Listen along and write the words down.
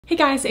Hey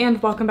guys, and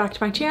welcome back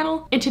to my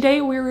channel. And today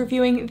we're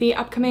reviewing the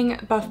upcoming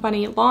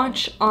Buffbunny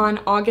launch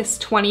on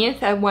August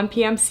 20th at 1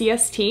 p.m.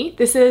 CST.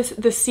 This is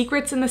the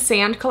Secrets in the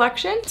Sand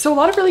collection. So a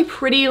lot of really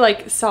pretty,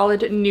 like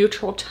solid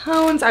neutral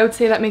tones. I would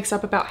say that makes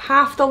up about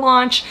half the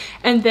launch.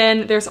 And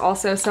then there's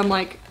also some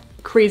like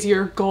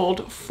crazier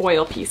gold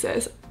foil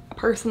pieces.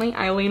 Personally,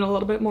 I lean a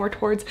little bit more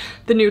towards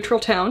the neutral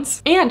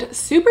tones. And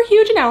super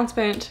huge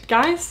announcement,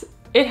 guys.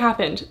 It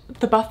happened.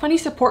 The Buffbunny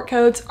support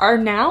codes are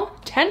now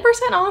 10%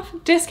 off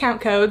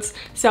discount codes.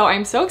 So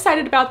I'm so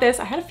excited about this.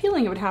 I had a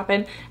feeling it would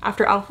happen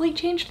after Alpha League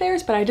changed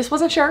theirs, but I just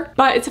wasn't sure.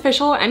 But it's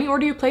official. Any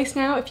order you place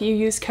now, if you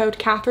use code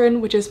Kathryn,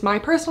 which is my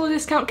personal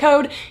discount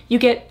code, you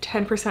get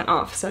 10%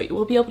 off. So you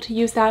will be able to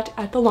use that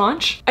at the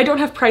launch. I don't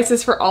have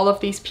prices for all of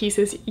these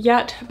pieces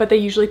yet, but they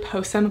usually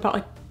post them about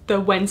like the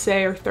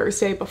Wednesday or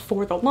Thursday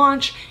before the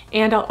launch,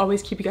 and I'll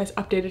always keep you guys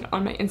updated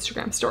on my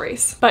Instagram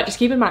stories. But just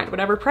keep in mind,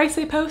 whatever price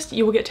they post,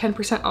 you will get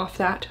 10% off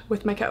that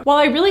with my code. While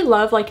I really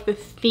love like the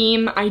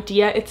theme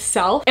idea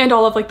itself and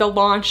all of like the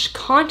launch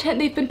content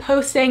they've been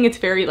posting, it's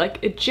very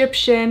like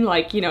Egyptian,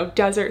 like, you know,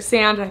 desert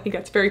sand, and I think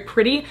that's very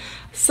pretty.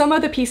 Some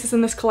of the pieces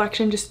in this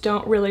collection just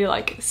don't really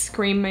like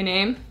scream my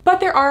name.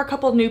 But there are a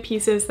couple of new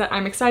pieces that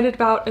I'm excited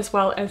about, as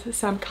well as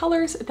some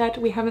colors that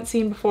we haven't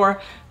seen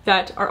before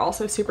that are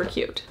also super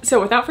cute. So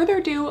without further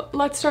ado,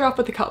 let's start off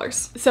with the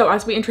colors. So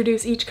as we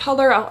introduce each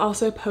color, I'll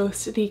also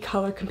post the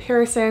color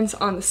comparisons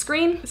on the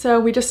screen. So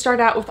we just start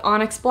out with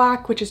Onyx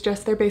Black, which is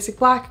just their basic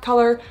black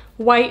color,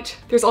 white.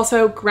 There's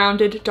also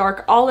Grounded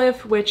Dark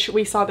Olive, which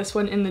we saw this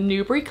one in the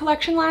Newbury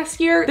collection last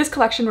year. This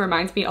collection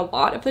reminds me a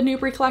lot of the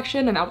Newbury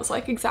collection, and that was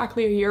like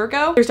exactly a year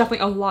ago. There's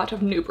definitely a lot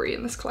of Newbury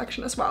in this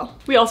collection as well.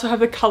 We also have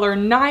the color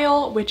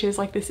Nile, which is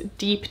like this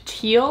deep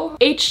teal.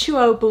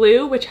 H2O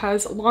Blue, which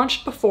has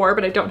launched before,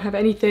 but I don't have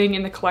anything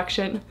in the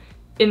collection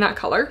in that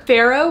color.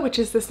 Pharaoh, which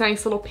is this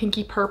nice little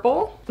pinky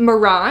purple.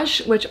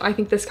 Mirage, which I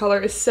think this color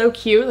is so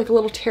cute, like a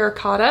little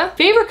terracotta.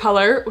 Favorite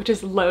color, which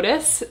is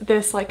Lotus,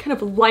 this like kind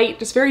of light,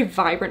 just very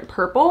vibrant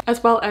purple,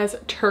 as well as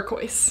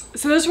turquoise.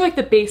 So those are like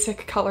the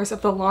basic colors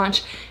of the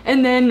launch.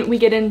 And then we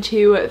get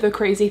into the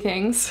crazy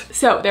things.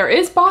 So there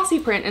is bossy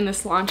print in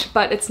this launch,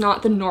 but it's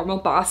not the normal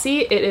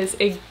bossy. It is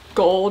a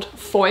gold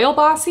foil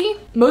bossy.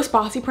 Most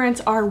bossy prints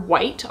are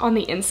white on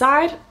the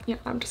inside. Yeah,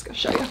 I'm just gonna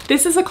show you.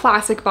 This is a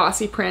classic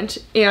bossy print,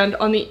 and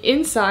on the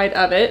inside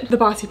of it, the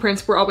bossy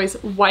prints were always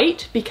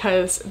white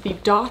because the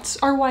dots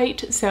are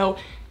white, so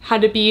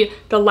had to be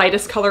the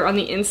lightest color on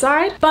the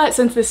inside. But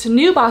since this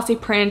new bossy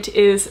print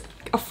is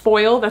a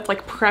foil that's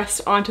like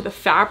pressed onto the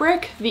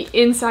fabric, the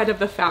inside of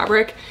the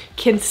fabric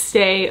can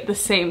stay the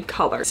same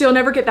color. So you'll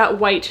never get that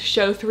white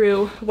show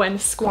through when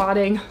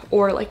squatting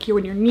or like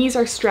when your knees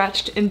are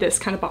stretched in this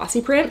kind of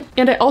bossy print.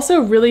 And I also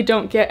really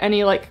don't get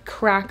any like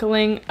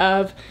crackling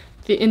of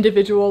the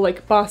individual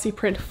like bossy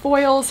print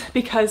foils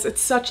because it's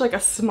such like a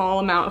small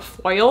amount of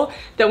foil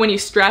that when you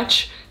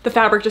stretch, the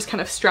fabric just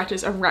kind of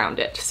stretches around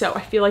it. So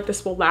I feel like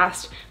this will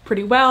last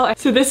pretty well.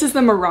 So this is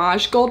the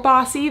Mirage Gold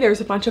Bossy. There's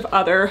a bunch of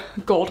other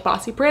gold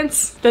bossy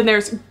prints. Then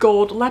there's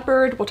Gold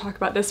Leopard. We'll talk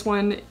about this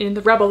one in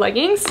the Rebel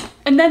Leggings.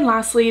 And then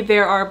lastly,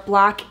 there are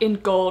black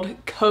and gold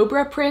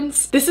Cobra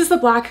prints. This is the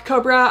black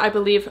Cobra, I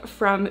believe,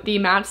 from the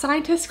Mad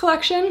Scientist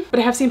collection, but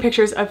I have seen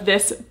pictures of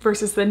this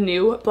versus the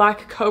new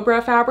black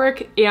Cobra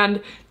fabric,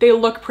 and they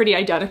look pretty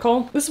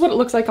identical. This is what it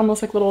looks like,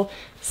 almost like little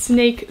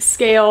snake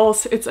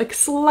scales. It's like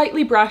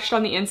slightly brushed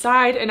on the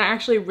inside, and I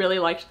actually really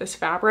liked this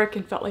fabric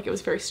and felt like it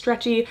was very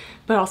stretchy,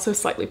 but also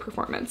slightly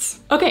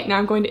performance. Okay, now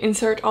I'm going to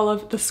insert all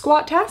of the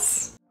squat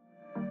tests.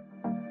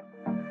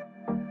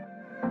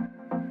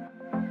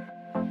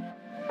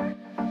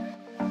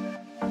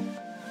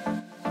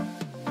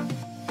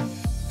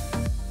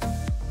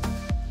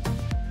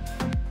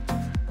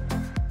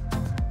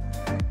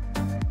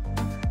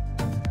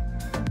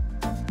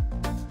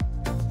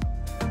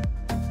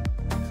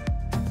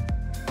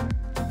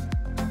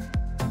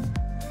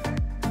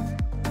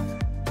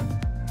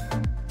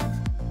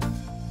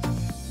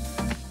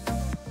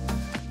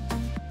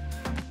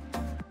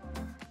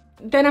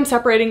 Then I'm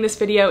separating this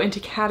video into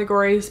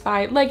categories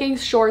by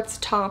leggings, shorts,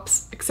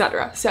 tops,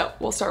 etc. So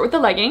we'll start with the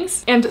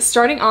leggings, and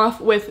starting off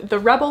with the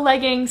Rebel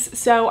Leggings.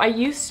 So I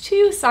used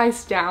to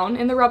size down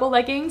in the Rebel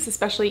Leggings,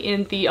 especially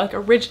in the like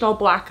original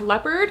black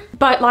leopard.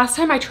 But last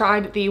time I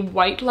tried the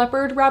white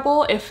leopard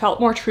Rebel, it felt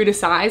more true to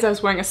size. I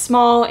was wearing a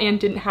small and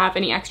didn't have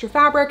any extra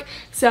fabric.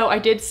 So I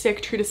did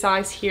stick true to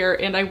size here,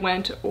 and I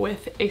went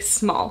with a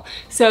small.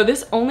 So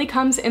this only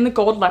comes in the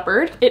gold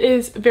leopard. It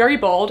is very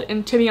bold,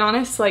 and to be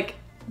honest, like,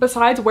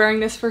 besides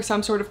wearing this for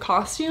some sort of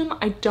costume,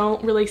 I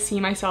don't really see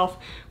myself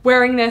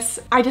wearing this.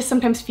 I just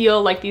sometimes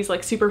feel like these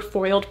like super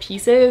foiled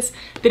pieces,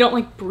 they don't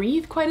like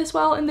breathe quite as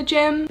well in the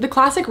gym. The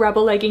classic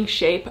Rebel legging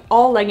shape,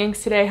 all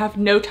leggings today have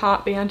no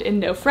top band and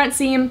no front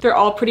seam. They're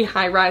all pretty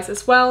high rise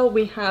as well.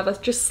 We have a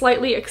just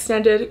slightly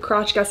extended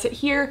crotch gusset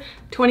here,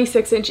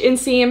 26-inch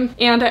inseam,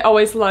 and I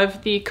always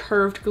love the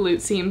curved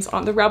glute seams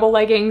on the Rebel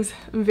leggings.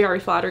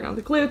 Very flattering on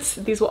the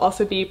glutes. These will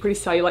also be pretty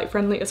cellulite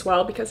friendly as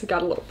well because they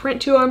got a little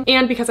print to them,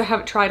 and because I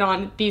haven't tried tried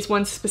on these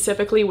ones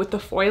specifically with the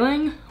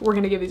foiling. We're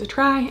gonna give these a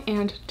try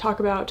and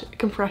talk about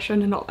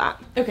compression and all that.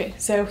 Okay,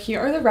 so here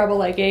are the Rebel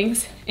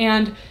leggings,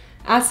 and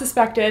as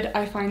suspected,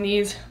 I find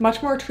these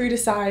much more true to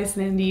size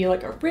than the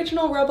like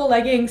original Rebel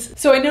leggings.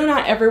 So I know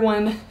not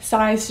everyone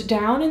sized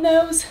down in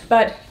those,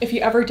 but if you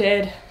ever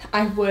did,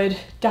 I would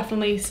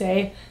definitely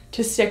say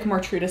to stick more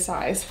true to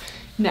size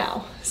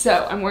now.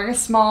 So I'm wearing a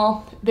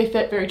small, they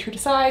fit very true to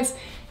size.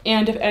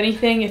 And if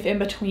anything, if in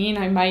between,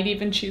 I might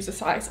even choose a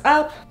size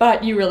up,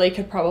 but you really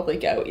could probably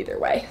go either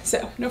way.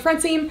 So no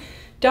front seam,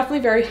 definitely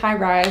very high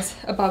rise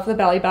above the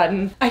belly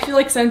button. I feel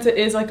like since it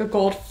is like a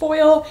gold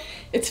foil,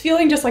 it's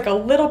feeling just like a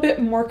little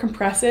bit more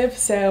compressive,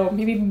 so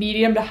maybe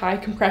medium to high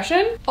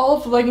compression. All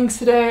of the leggings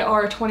today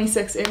are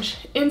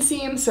 26-inch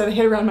inseam, so they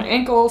hit around my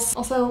ankles.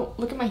 Also,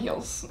 look at my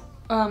heels.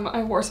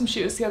 I wore some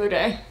shoes the other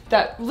day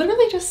that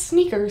literally just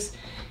sneakers,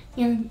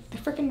 and they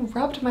freaking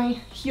rubbed my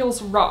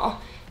heels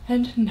raw.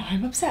 And now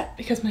I'm upset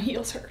because my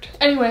heels hurt.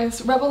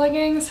 Anyways, Rebel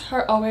leggings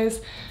are always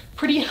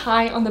pretty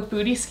high on the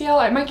booty scale.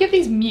 I might give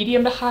these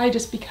medium to high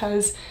just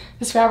because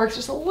this fabric's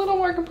just a little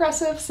more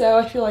compressive, so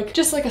I feel like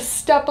just like a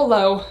step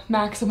below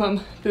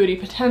maximum booty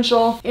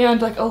potential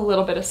and like a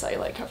little bit of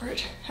cellulite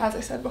coverage, as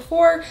I said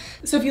before.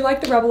 So if you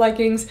like the Rebel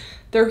leggings,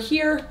 they're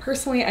here.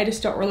 Personally, I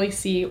just don't really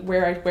see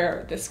where I'd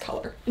wear this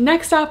color.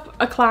 Next up,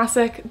 a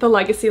classic, the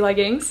Legacy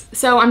leggings.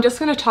 So I'm just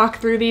gonna talk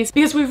through these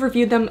because we've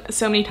reviewed them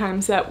so many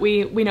times that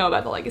we know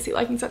about the Legacy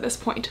leggings at this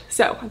point.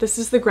 So this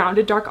is the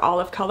grounded dark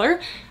olive color.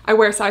 I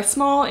wear size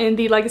small in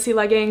the Legacy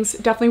leggings.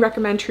 Definitely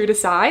recommend true to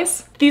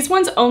size. These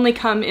ones only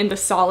come in the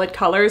solid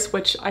colors,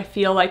 which I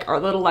feel like are a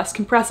little less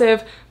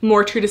compressive,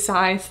 more true to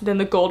size than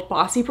the gold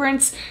bossy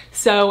prints.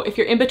 So if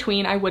you're in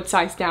between, I would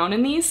size down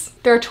in these.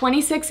 They're a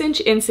 26-inch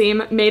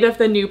inseam made of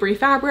the Newbury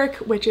fabric,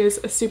 which is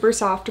a super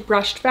soft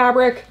brushed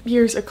fabric.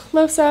 Here's a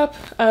close-up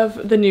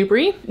of the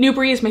Newbury.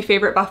 Newbury is my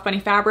favorite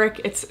Buffbunny fabric.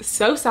 It's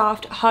so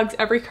soft, hugs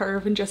every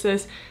curve, and just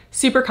is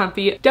super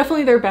comfy.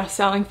 Definitely their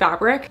best-selling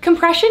fabric.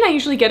 Compression, I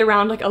usually get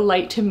around like a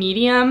light to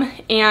medium,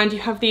 and you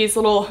have these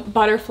little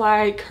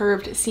butterfly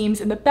curved seams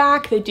in the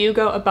back. They do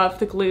go above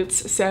the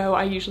glutes, so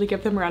I usually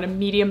give them around a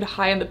medium to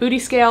high on the booty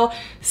scale.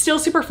 Still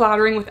super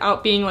flattering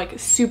without being like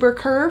super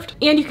curved.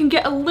 And you can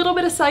get a little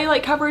bit of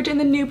cellulite coverage in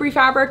the Newbury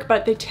fabric,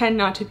 but they tend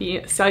not to be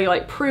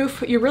cellulite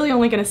proof. You're really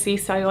only gonna see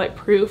cellulite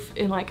proof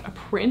in like a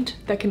print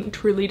that can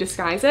truly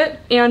disguise it.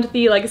 And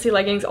the Legacy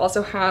leggings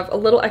also have a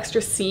little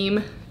extra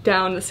seam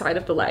down the side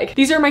of the leg.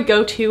 These are my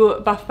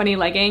go-to Buffbunny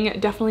legging.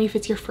 Definitely if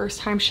it's your first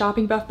time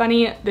shopping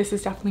Buffbunny, this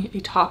is definitely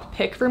a top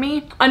pick for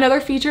me. Another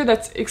feature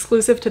that's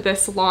exclusive to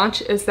this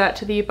launch is that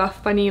the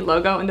Buffbunny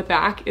logo in the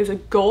back is a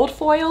gold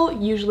foil.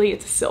 Usually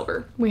it's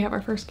silver. We have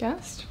our first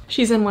guest.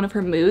 She's in one of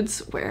her moods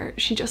where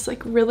she just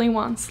like really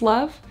wants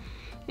love,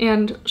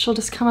 and she'll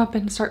just come up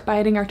and start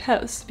biting our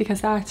toes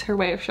because that's her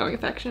way of showing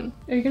affection.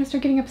 Are you gonna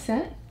start getting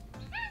upset?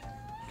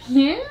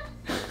 Yeah?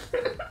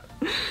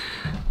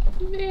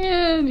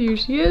 And here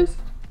she is,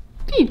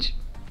 Peach.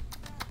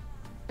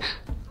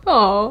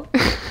 Oh.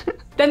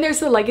 Then there's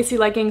the Legacy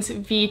leggings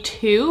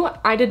V2.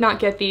 I did not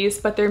get these,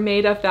 but they're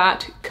made of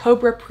that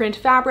cobra print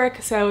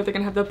fabric. So they're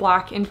gonna have the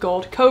black and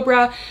gold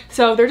cobra.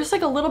 So they're just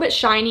like a little bit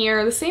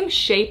shinier, the same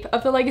shape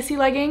of the Legacy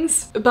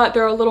leggings, but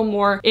they're a little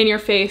more in your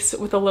face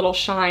with a little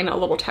shine, a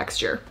little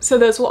texture. So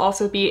those will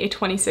also be a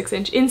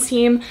 26-inch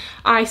inseam.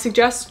 I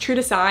suggest true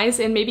to size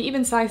and maybe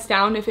even size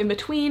down if in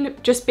between,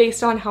 just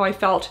based on how I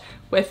felt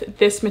with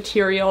this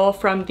material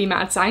from the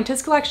Mad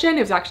Scientist collection. It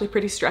was actually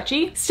pretty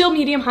stretchy. Still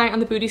medium high on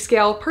the booty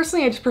scale.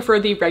 Personally, I just prefer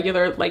the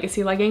regular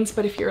Legacy leggings,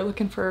 but if you're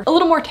looking for a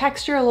little more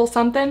texture, a little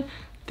something,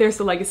 there's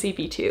the Legacy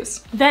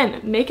V2s.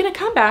 Then, making a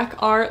comeback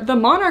are the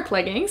Monarch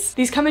leggings.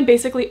 These come in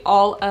basically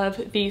all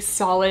of the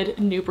solid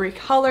Newbury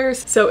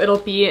colors. So it'll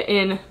be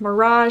in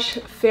Mirage,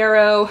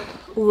 Pharaoh,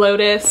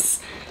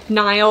 Lotus,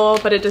 Nile,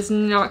 but it does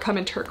not come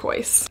in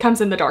turquoise. It comes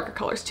in the darker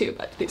colors too,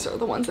 but these are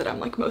the ones that I'm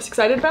like most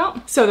excited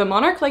about. So the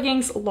Monarch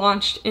leggings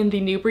launched in the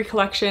Newbury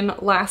collection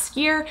last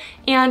year,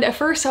 and at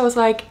first I was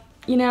like,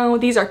 you know,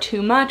 these are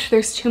too much,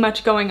 there's too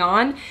much going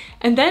on.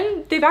 And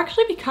then they've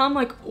actually become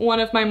like one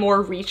of my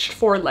more reached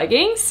for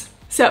leggings.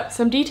 So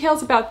some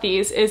details about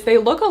these is they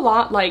look a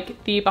lot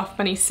like the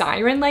Buffbunny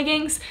Siren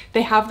leggings.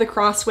 They have the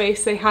cross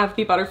waist, they have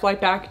the butterfly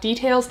back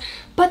details,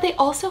 but they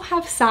also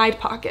have side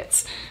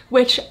pockets,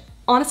 which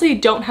honestly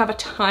don't have a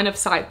ton of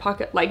side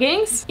pocket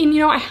leggings. And you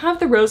know, I have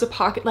the Rosa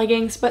pocket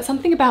leggings, but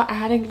something about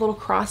adding a little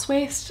cross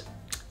waist,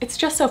 it's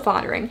just so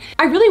flattering.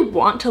 I really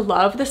want to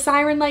love the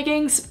Siren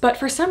leggings, but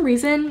for some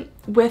reason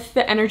with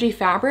the energy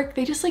fabric,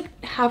 they just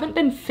like haven't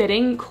been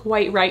fitting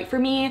quite right for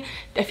me.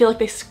 I feel like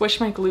they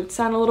squish my glutes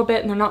down a little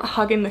bit and they're not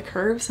hugging the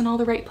curves in all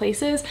the right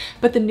places.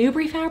 But the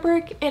Newbury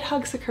fabric, it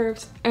hugs the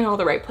curves in all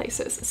the right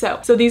places.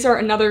 So these are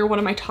another one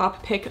of my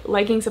top pick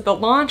leggings of the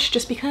launch,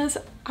 just because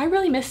I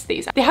really missed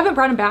these. They haven't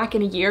brought them back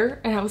in a year,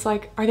 and I was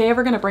like, are they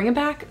ever gonna bring them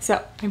back?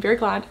 So I'm very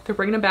glad they're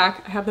bringing them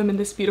back. I have them in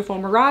this beautiful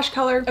Mirage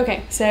color.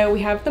 Okay, so we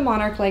have the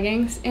Monarch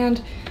leggings,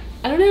 and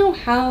I don't know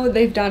how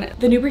they've done it.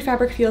 The Newbury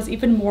fabric feels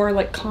even more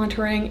like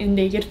contouring and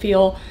naked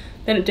feel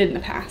than it did in the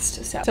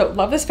past. So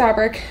love this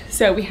fabric.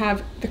 So we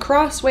have the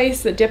cross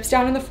waist that dips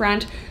down in the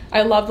front.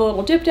 I love the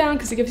little dip down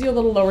because it gives you a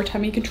little lower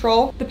tummy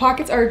control. The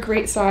pockets are a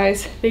great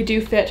size. They do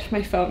fit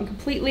my phone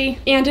completely.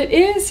 And it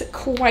is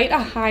quite a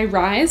high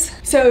rise.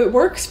 So it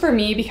works for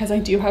me because I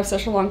do have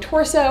such a long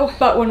torso,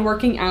 but when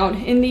working out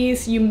in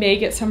these, you may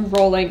get some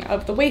rolling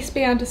of the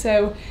waistband.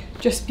 So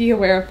just be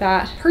aware of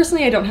that.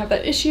 Personally, I don't have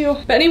that issue,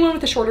 but anyone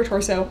with a shorter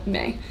torso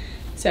may.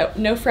 So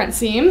no front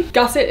seam.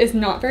 Gusset is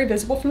not very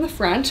visible from the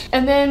front.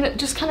 And then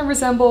just kind of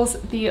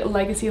resembles the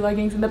Legacy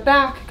leggings in the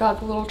back. Got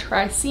the little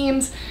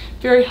tri-seams,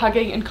 very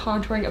hugging and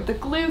contouring of the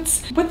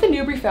glutes. With the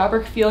Nubri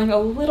fabric feeling a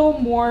little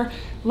more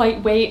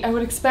lightweight, I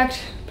would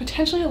expect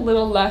potentially a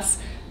little less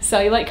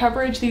cellulite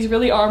coverage. These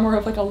really are more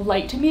of like a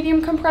light to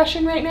medium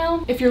compression right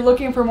now. If you're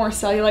looking for more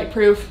cellulite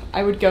proof,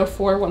 I would go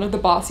for one of the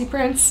bossy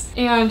prints,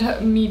 and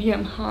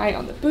medium high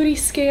on the booty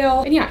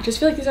scale. And yeah, I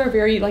just feel like these are a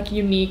very like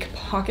unique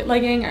pocket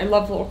legging. I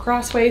love the little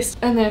cross waist,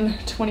 and then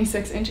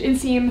 26-inch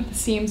inseam. The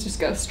seams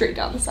just go straight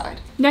down the side.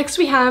 Next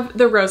we have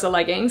the Rosa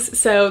leggings.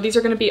 So these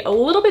are going to be a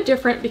little bit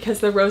different because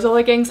the Rosa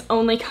leggings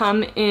only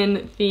come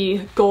in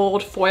the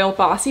gold foil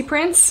bossy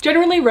prints.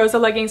 Generally Rosa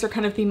leggings are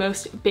kind of the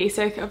most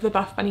basic of the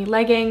Buffbunny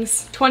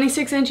leggings.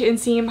 26-inch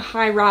inseam,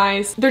 high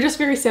rise. They're just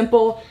very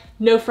simple,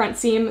 no front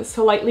seam,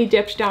 slightly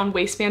dipped down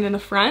waistband in the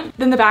front.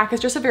 Then the back is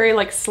just a very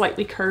like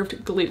slightly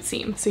curved glute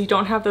seam. So you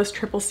don't have those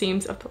triple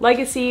seams of the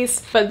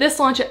Legacies. But this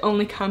launch, it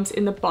only comes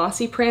in the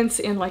bossy prints.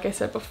 And like I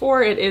said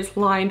before, it is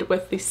lined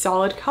with the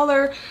solid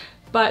color.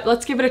 But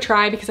let's give it a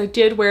try because I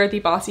did wear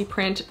the bossy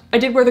print. I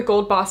did wear the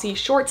gold bossy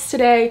shorts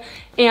today,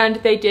 and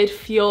they did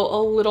feel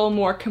a little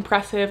more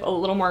compressive, a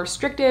little more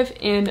restrictive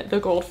in the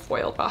gold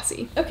foil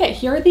bossy. Okay,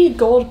 here are the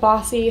gold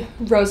bossy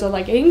Rosa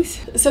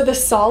leggings. So the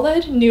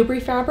solid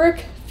Nubri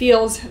fabric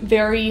feels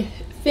very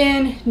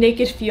thin,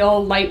 naked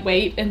feel,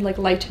 lightweight, and like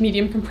light to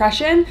medium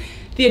compression.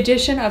 The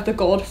addition of the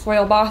gold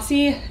foil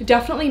bossy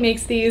definitely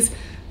makes these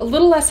a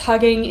little less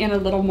hugging and a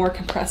little more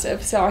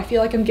compressive. So I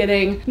feel like I'm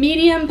getting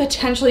medium,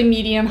 potentially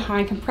medium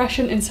high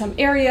compression in some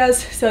areas.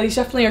 So these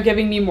definitely are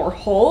giving me more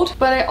hold,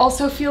 but I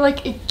also feel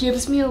like it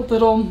gives me a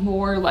little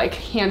more like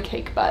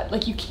pancake butt.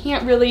 Like you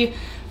can't really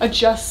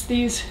adjust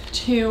these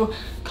to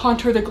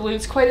contour the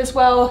glutes quite as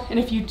well. And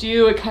if you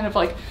do, it kind of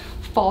like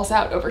falls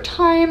out over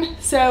time.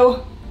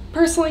 So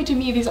personally to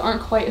me, these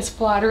aren't quite as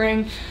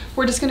flattering.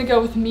 We're just gonna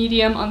go with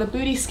medium on the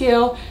booty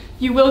scale.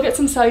 You will get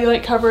some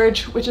cellulite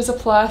coverage, which is a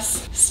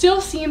plus.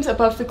 Still seams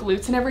above the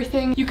glutes and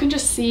everything. You can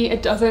just see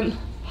it doesn't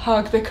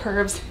hug the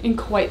curves in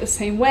quite the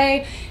same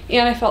way.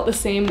 And I felt the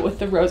same with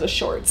the Rosa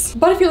shorts.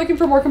 But if you're looking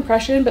for more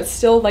compression, but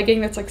still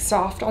legging that's like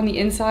soft on the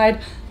inside,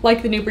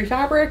 like the Nubri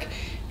fabric,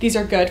 these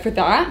are good for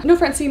that. No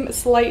front seam,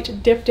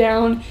 slight dip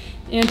down,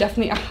 and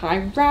definitely a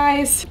high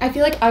rise. I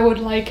feel like I would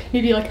like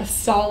maybe like a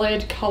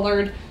solid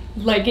colored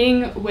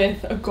legging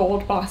with a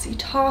gold bossy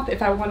top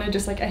if I wanted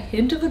just like a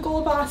hint of the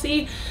gold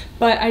bossy,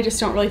 but I just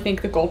don't really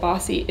think the gold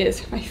bossy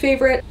is my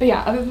favorite. But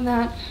yeah, other than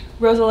that,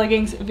 Rosa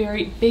leggings,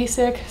 very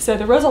basic. So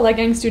the Rosa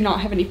leggings do not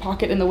have any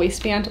pocket in the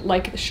waistband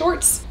like the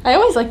shorts. I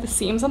always like the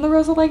seams on the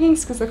Rosa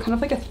leggings because they're kind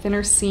of like a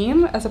thinner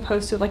seam as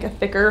opposed to like a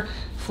thicker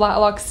flat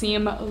lock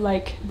seam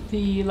like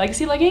the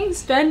Legacy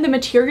leggings. Then the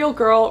Material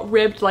Girl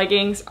ribbed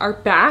leggings are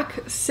back.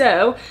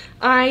 So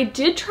I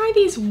did try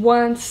these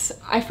once,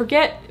 I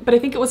forget, but I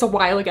think it was a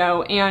while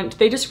ago, and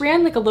they just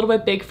ran like a little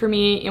bit big for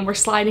me and were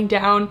sliding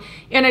down,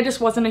 and I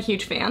just wasn't a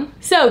huge fan.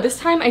 So this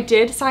time I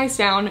did size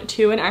down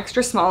to an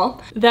extra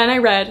small. Then I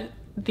read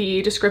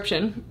the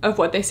description of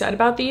what they said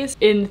about these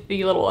in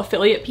the little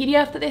affiliate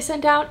PDF that they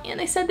sent out, and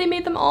they said they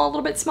made them all a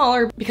little bit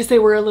smaller because they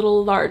were a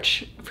little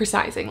large for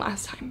sizing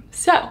last time.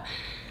 So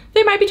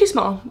they might be too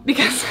small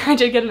because I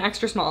did get an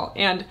extra small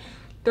and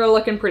they're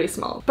looking pretty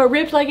small. But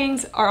ribbed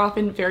leggings are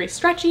often very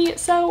stretchy,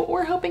 so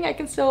we're hoping I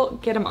can still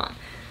get them on.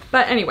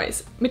 But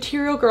anyways,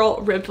 Material Girl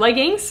ribbed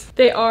leggings.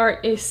 They are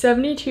a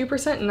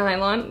 72%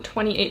 nylon,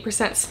 28%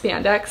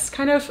 spandex,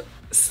 kind of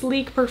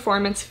sleek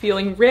performance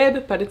feeling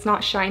rib, but it's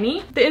not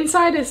shiny. The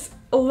inside is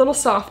a little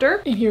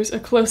softer, and here's a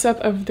close-up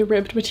of the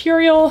ribbed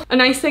material. A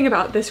nice thing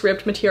about this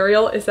ribbed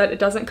material is that it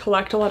doesn't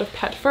collect a lot of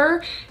pet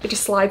fur. It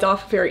just slides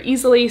off very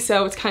easily,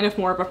 so it's kind of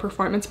more of a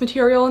performance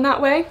material in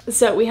that way.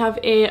 So we have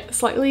a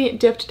slightly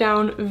dipped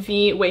down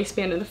V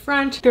waistband in the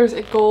front. There's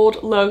a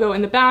gold logo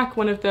in the back,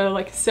 one of the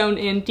like sewn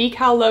in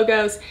decal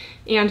logos,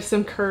 and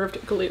some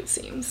curved glute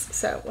seams.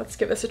 So let's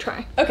give this a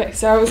try. Okay,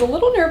 so I was a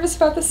little nervous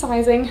about the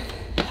sizing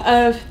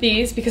of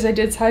these because I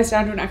did size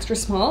down to an extra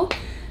small,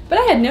 but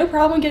I had no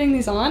problem getting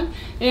these on,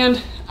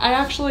 and I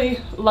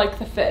actually like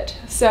the fit.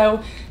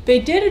 So they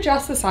did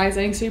adjust the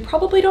sizing, so you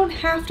probably don't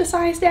have to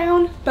size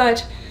down,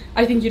 but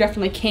I think you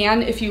definitely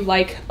can if you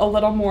like a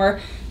little more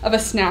of a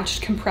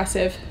snatched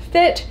compressive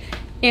fit.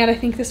 And I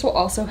think this will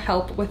also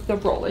help with the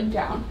rolling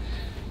down.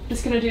 I'm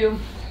just gonna do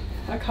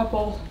a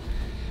couple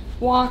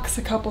walks,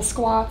 a couple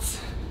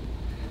squats,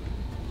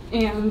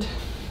 and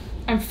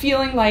I'm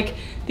feeling like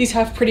these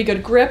have pretty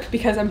good grip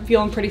because I'm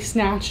feeling pretty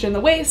snatched in the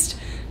waist,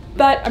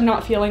 but I'm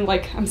not feeling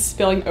like I'm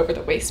spilling over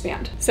the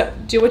waistband. So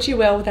do what you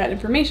will with that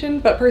information,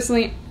 but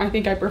personally, I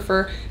think I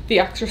prefer the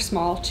extra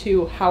small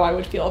to how I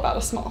would feel about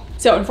a small.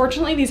 So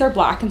unfortunately, these are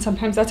black and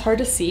sometimes that's hard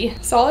to see.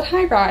 Solid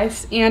high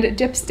rise, and it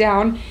dips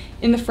down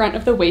in the front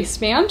of the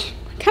waistband.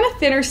 Kind of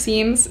thinner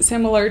seams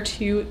similar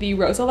to the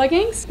Rosa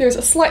leggings. There's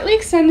a slightly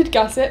extended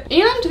gusset,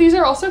 and these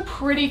are also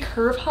pretty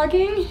curve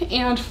hugging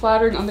and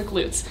flattering on the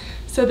glutes.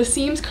 So the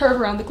seams curve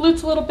around the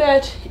glutes a little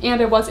bit,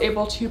 and I was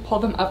able to pull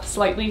them up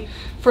slightly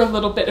for a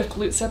little bit of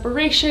glute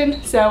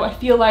separation. So I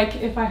feel like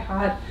if I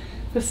had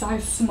the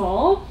size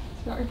small,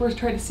 sorry, we're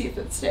trying to see if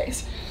it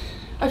stays.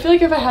 I feel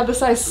like if I had the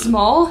size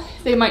small,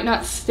 they might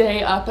not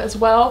stay up as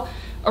well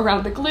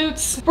around the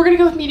glutes. We're gonna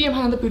go with medium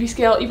high on the booty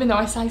scale. Even though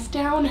I sized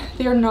down,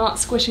 they are not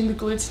squishing the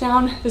glutes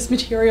down. This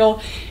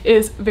material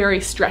is very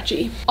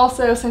stretchy.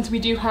 Also, since we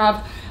do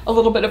have a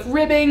little bit of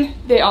ribbing,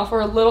 they offer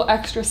a little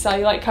extra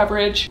cellulite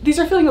coverage. These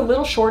are feeling a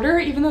little shorter,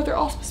 even though they're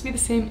all supposed to be the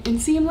same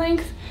inseam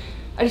length.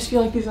 I just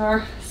feel like these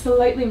are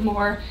slightly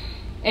more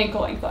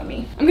ankle length on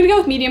me. I'm gonna go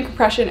with medium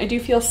compression. I do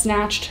feel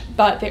snatched,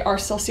 but they are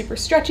still super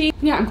stretchy.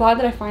 Yeah, I'm glad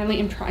that I finally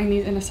am trying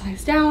these in a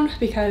size down,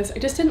 because I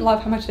just didn't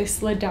love how much they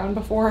slid down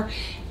before,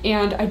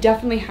 and I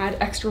definitely had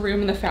extra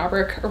room in the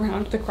fabric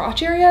around the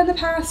crotch area in the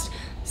past.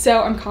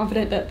 So I'm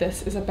confident that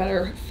this is a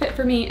better fit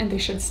for me and they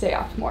should stay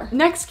up more.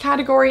 Next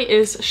category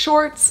is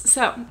shorts.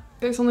 So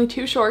there's only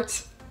 2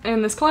 shorts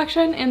in this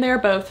collection, and they're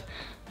both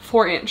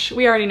 4-inch.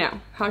 We already know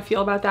how I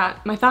feel about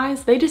that. My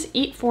thighs, they just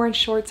eat 4-inch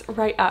shorts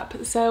right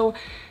up. So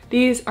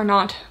these are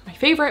not my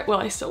favorite. Will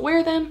I still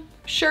wear them?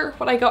 Sure.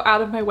 Would I go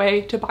out of my way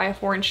to buy a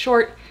 4-inch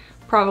short?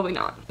 Probably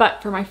not.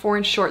 But for my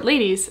 4-inch short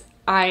ladies,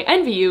 I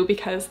envy you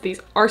because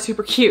these are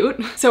super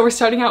cute. So we're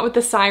starting out with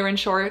the Siren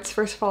shorts.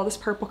 First of all, this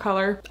purple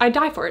color. I'd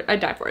die for it. I'd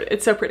die for it.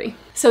 It's so pretty.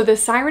 So the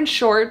Siren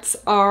shorts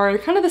are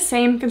kind of the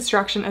same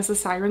construction as the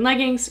Siren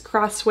leggings,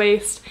 cross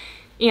waist,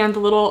 and the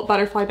little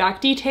butterfly back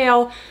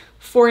detail.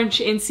 4-inch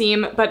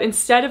inseam, but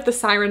instead of the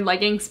Siren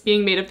leggings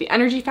being made of the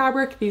Energy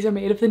fabric, these are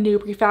made of the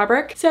Nubri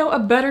fabric. So a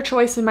better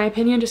choice in my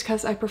opinion, just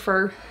because I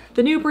prefer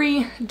the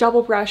Nubri,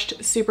 double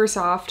brushed, super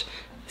soft.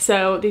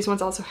 So these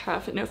ones also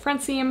have no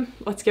front seam.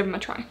 Let's give them a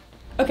try.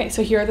 Okay,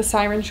 so here are the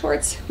Siren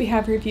shorts. We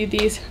have reviewed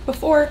these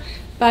before,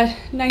 but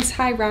nice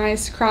high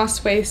rise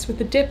cross waist with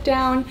the dip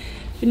down,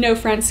 no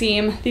front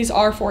seam. These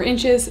are 4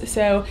 inches,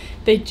 so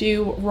they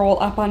do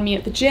roll up on me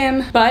at the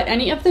gym, but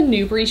any of the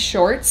Nubri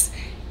shorts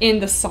in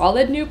the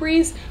solid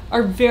Nubris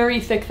are very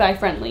thick thigh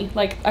friendly.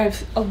 Like, I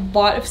have a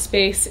lot of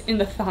space in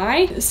the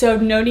thigh, so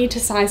no need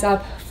to size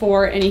up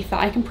for any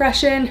thigh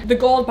compression. The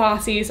gold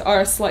bossies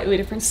are a slightly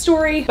different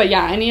story, but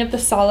yeah, any of the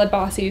solid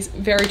bossies,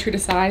 very true to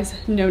size,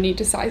 no need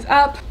to size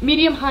up.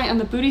 Medium high on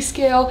the booty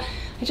scale.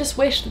 I just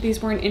wish that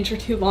these were an inch or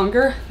 2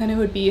 longer, then I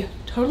would be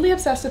totally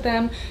obsessed with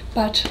them,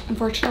 but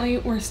unfortunately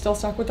we're still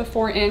stuck with a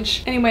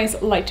 4-inch.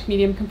 Anyways, light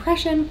medium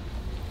compression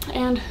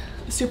and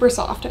super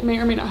soft. I may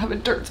or may not have a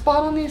dirt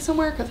spot on these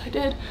somewhere because I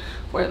did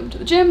wear them to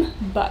the gym,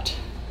 but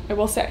I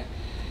will say,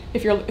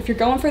 if you're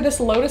going for this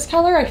lotus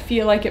color, I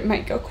feel like it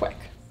might go quick.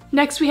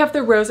 Next we have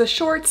the Rosa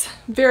shorts,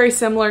 very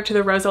similar to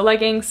the Rosa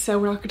leggings, so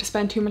we're not going to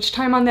spend too much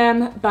time on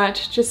them,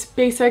 but just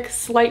basic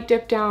slight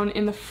dip down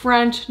in the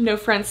front, no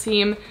front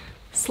seam,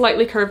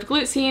 slightly curved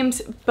glute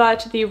seams,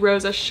 but the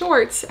Rosa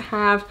shorts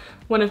have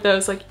one of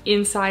those like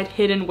inside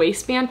hidden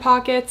waistband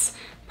pockets.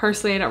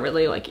 Personally, I don't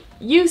really like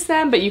use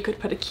them, but you could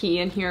put a key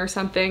in here or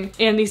something.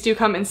 And these do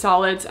come in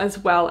solids as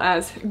well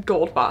as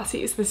gold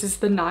bossies. This is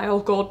the Nile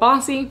Gold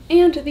Bossy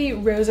and the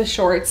Rosa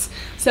shorts.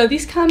 So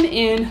these come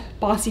in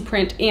bossy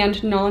print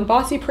and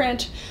non-bossy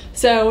print.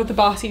 So the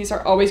bossies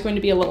are always going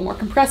to be a little more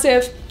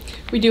compressive.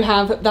 We do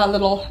have that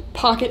little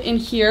pocket in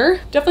here.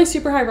 Definitely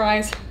super high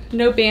rise,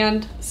 no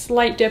band,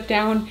 slight dip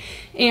down.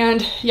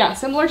 And yeah,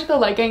 similar to the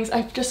leggings,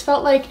 I just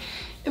felt like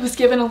it was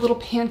given a little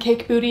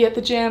pancake booty at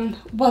the gym.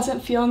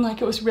 Wasn't feeling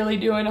like it was really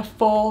doing a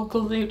full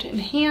glute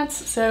enhance,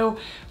 so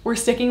we're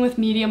sticking with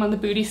medium on the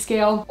booty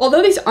scale.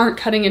 Although these aren't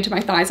cutting into my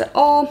thighs at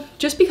all,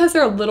 just because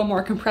they're a little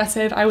more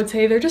compressive, I would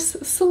say they're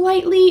just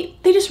slightly,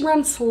 they just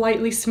run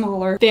slightly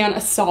smaller than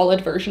a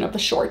solid version of the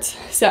shorts.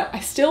 So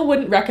I still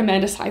wouldn't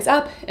recommend a size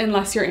up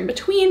unless you're in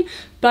between,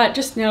 but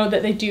just know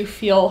that they do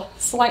feel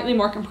slightly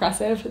more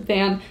compressive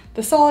than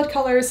the solid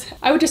colors.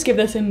 I would just give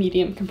this a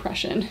medium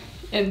compression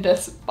in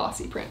this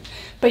bossy print.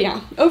 But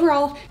yeah,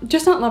 overall,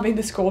 just not loving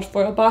this gold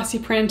foil bossy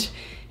print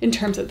in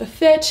terms of the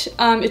fit.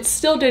 It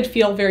still did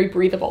feel very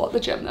breathable at the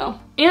gym though.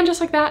 And just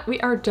like that, we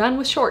are done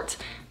with shorts.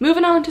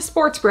 Moving on to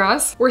sports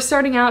bras. We're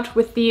starting out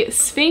with the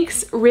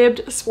Sphinx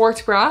ribbed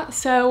sports bra.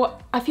 So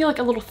I feel like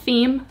a little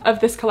theme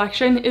of this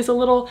collection is a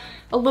little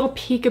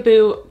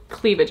peekaboo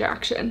cleavage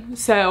action.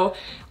 So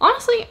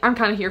honestly, I'm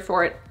kind of here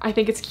for it. I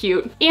think it's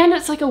cute. And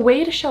it's like a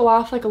way to show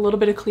off like a little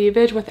bit of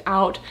cleavage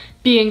without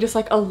being just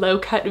like a low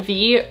cut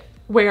V,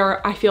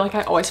 where I feel like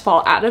I always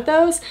fall out of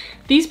those.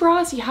 These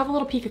bras, you have a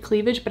little peak of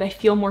cleavage, but I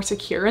feel more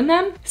secure in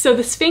them. So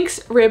the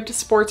Sphinx ribbed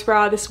sports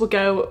bra, this will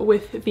go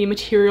with the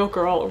Material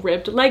Girl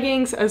ribbed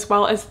leggings, as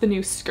well as the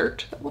new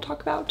skirt that we'll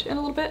talk about in a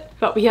little bit.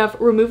 But we have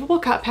removable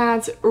cut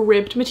pads,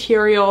 ribbed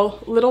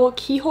material, little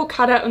keyhole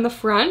cutout in the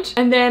front,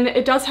 and then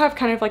it does have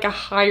kind of like a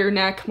higher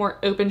neck, more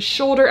open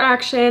shoulder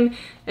action,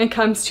 and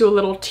comes to a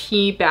little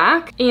T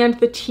back, and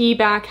the T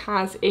back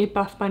has a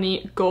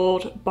Buffbunny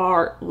gold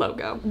bar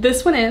logo.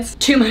 This one is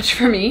too much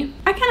for me.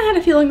 I kind of had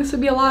a feeling this would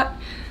be a lot,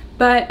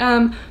 but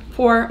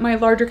for my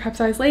larger cup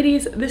size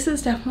ladies, this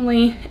is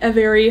definitely a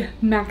very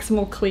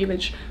maximal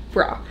cleavage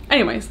bra.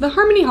 Anyways, the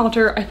Harmony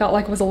halter I felt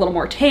like was a little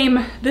more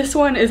tame. This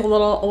one is a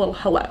little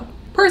hello.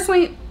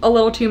 Personally, a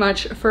little too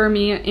much for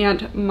me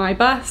and my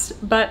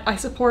bust, but I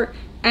support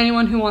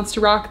anyone who wants to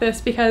rock this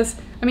because,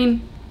 I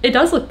mean, it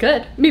does look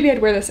good. Maybe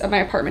I'd wear this at my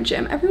apartment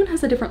gym. Everyone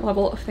has a different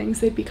level of things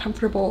they'd be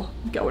comfortable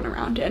going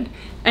around in.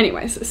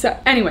 Anyways,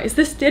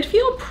 this did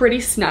feel pretty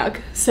snug.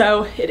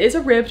 So it is a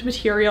ribbed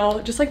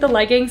material, just like the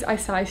leggings I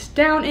sized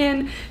down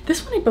in.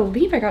 This one I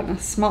believe I got in a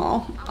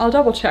small. I'll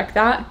double check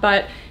that,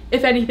 but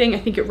if anything, I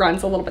think it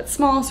runs a little bit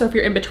small. So if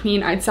you're in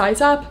between, I'd size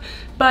up,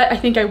 but I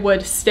think I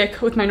would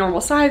stick with my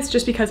normal size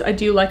just because I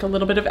do like a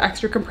little bit of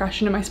extra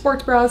compression in my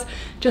sports bras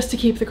just to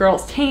keep the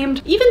girls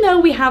tamed. Even though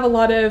we have a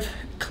lot of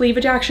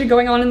cleavage action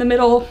going on in the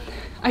middle,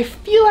 I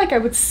feel like I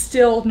would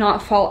still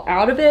not fall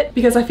out of it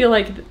because I feel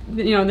like,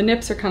 you know, the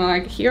nips are kind of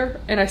like here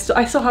and I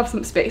still have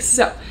some space.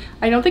 So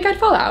I don't think I'd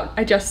fall out.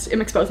 I just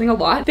am exposing a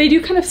lot. They do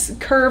kind of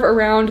curve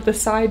around the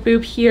side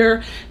boob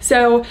here.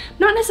 So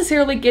not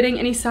necessarily getting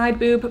any side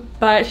boob,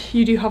 but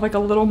you do have like a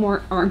little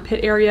more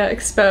armpit area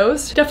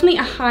exposed. Definitely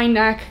a high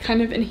neck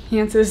kind of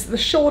enhances the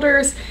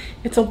shoulders.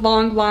 It's a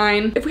long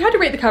line. If we had to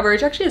rate the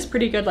coverage, actually it's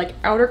pretty good, like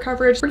outer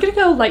coverage. We're gonna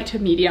go light to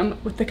medium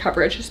with the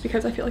coverage just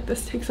because I feel like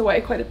this takes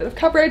away quite a bit of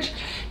coverage.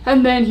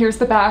 And then here's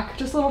the back,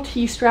 just little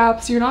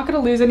T-straps. You're not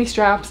gonna lose any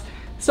straps.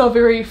 Still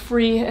very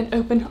free and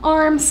open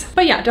arms.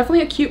 But yeah,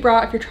 definitely a cute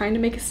bra if you're trying to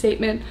make a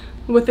statement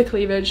with the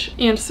cleavage.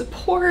 And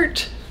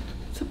support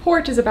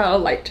is about a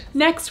light.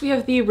 Next, we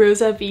have the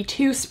Rosa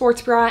V2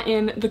 sports bra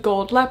in the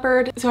gold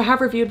leopard. So I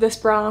have reviewed this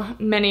bra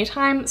many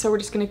times, so we're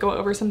just gonna go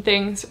over some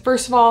things.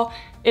 First of all,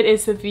 it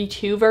is the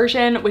V2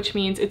 version, which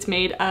means it's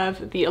made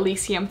of the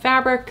Elysium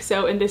fabric.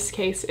 So in this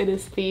case, it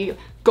is the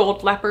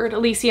gold leopard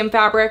Elysium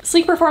fabric.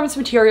 Sleek performance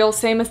material,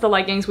 same as the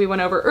leggings we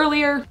went over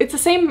earlier. It's the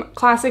same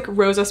classic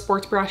Rosa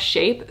sports bra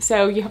shape,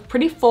 so you have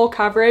pretty full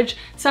coverage.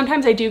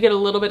 Sometimes I do get a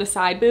little bit of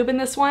side boob in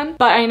this one,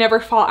 but I never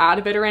fall out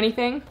of it or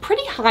anything.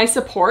 Pretty high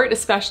support,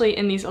 especially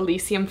in these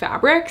Elysium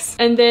fabrics.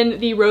 And then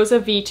the Rosa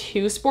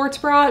V2 sports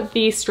bra,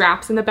 the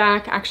straps in the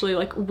back actually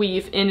like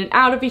weave in and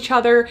out of each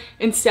other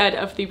instead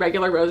of the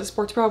regular Rosa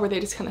sports bra where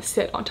they just kind of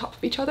sit on top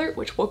of each other,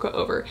 which we'll go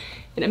over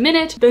in a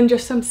minute. Then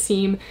just some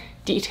seam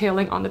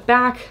detailing on the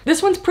back.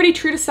 This one's pretty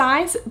true to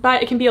size,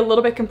 but it can be a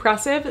little bit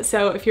compressive.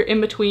 So if you're in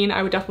between,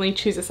 I would definitely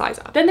choose a size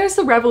up. Then there's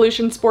the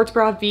Revolution Sports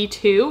Bra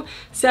V2.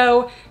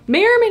 So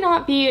may or may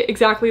not be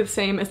exactly the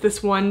same as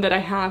this one that I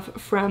have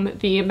from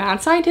the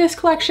Mad Scientist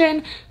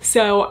collection.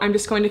 So I'm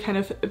just going to kind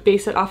of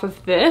base it off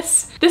of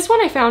this. This one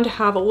I found to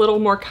have a little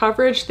more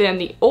coverage than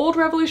the old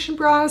Revolution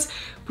bras.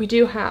 We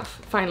do have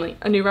finally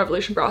a new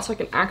Revolution bra, so I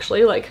can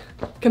actually like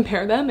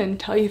compare them and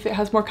tell you if it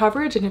has more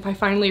coverage and if I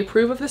finally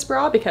approve of this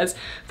bra, because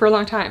for a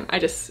long time I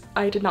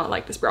did not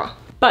like this bra.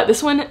 But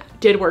this one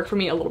did work for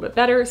me a little bit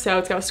better. So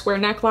it's got a square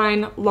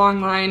neckline,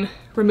 long line,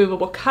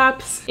 removable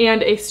cups,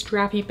 and a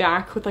strappy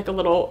back with like a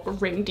little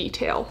ring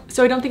detail.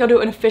 So I don't think I'll do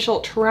an official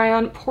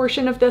try-on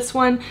portion of this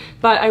one,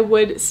 but I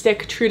would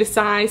stick true to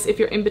size. If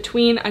you're in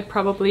between, I'd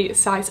probably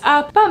size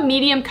up, but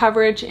medium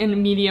coverage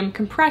and medium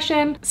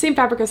compression. Same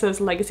fabric as those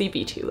Legacy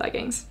V2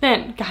 leggings.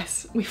 Then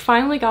guys, we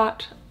finally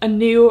got a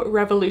new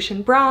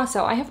Revolution bra.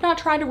 So I have not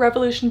tried a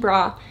Revolution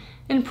bra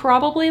in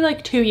probably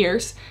like 2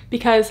 years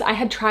because I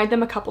had tried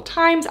them a couple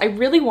times. I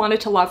really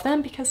wanted to love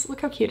them because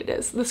look how cute it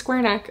is. The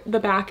square neck, the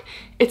back,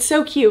 it's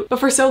so cute. But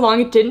for so long,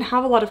 it didn't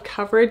have a lot of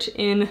coverage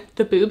in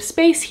the boob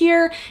space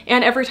here.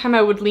 And every time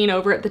I would lean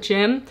over at the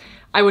gym,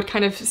 I would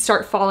kind of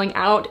start falling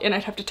out and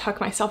I'd have to tuck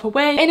myself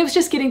away. And it was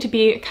just getting to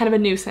be kind of a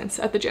nuisance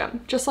at the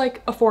gym. Just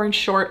like a 4-inch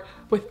short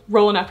with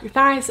rolling up your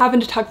thighs, having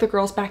to tuck the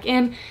girls back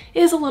in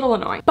is a little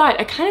annoying. But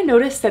I kind of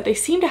noticed that they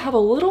seem to have a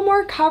little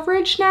more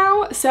coverage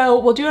now. So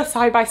we'll do a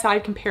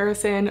side-by-side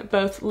comparison,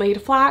 both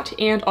laid flat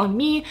and on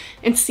me,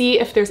 and see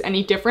if there's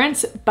any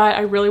difference. But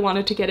I really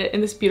wanted to get it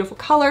in this beautiful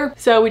color.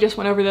 So we just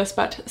went over this,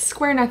 but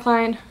square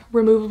neckline,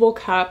 removable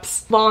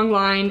cups, long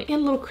line,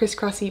 and a little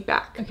crisscrossy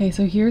back. Okay,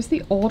 so here's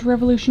the old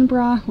Revolution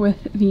bra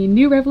with the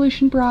new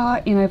Revolution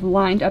bra, and I've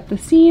lined up the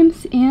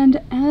seams,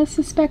 and as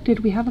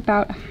suspected, we have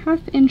about a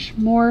 1/2 inch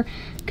more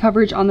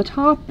coverage on the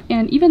top,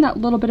 and even that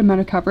little bit amount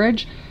of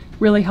coverage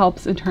really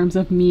helps in terms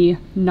of me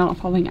not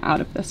falling out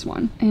of this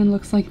one. And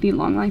looks like the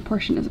long line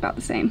portion is about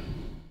the same.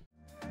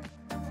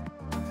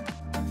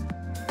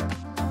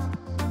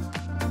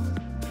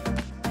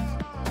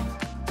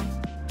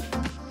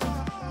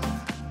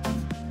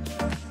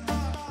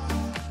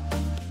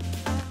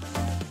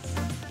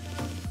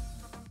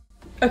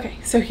 Okay,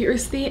 so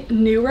here's the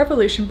new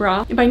Revolution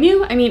bra. And by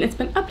new, I mean it's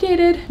been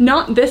updated.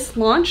 Not this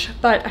launch,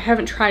 but I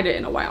haven't tried it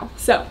in a while.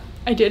 So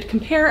I did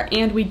compare,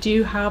 and we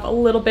do have a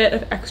little bit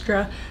of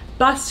extra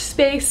bust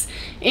space,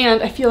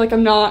 and I feel like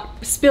I'm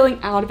not spilling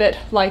out of it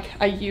like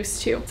I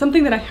used to.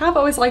 Something that I have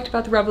always liked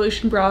about the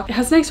Revolution bra, it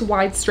has nice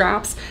wide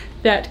straps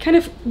that kind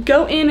of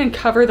go in and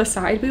cover the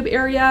side boob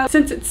area.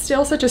 Since it's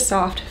still such a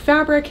soft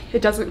fabric,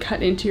 it doesn't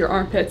cut into your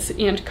armpits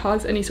and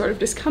cause any sort of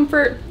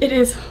discomfort. It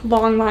is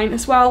long line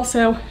as well,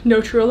 so no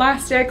true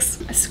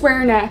elastics, a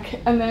square neck,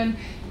 and then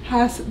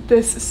has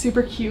this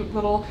super cute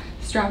little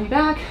strappy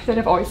back that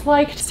I've always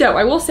liked. So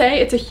I will say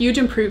it's a huge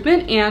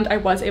improvement, and I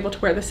was able to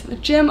wear this in the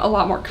gym a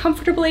lot more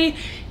comfortably,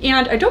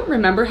 and I don't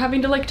remember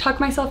having to like tuck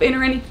myself in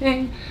or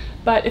anything.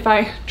 But if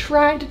I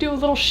tried to do a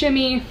little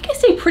shimmy, I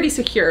stay pretty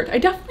secured. I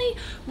definitely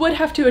would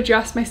have to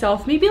adjust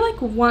myself maybe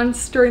like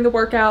once during the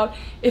workout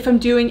if I'm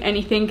doing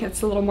anything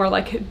that's a little more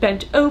like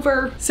bent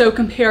over. So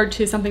compared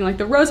to something like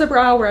the Rosa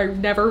bra where I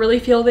never really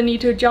feel the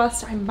need to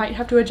adjust, I might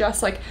have to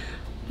adjust like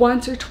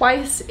once or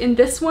twice in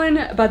this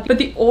one, but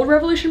the old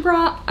Revolution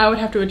bra, I would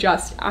have to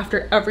adjust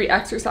after every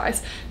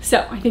exercise.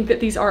 So I think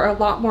that these are a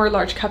lot more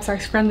large cup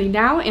size friendly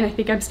now, and I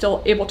think I'm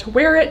still able to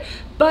wear it,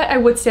 but I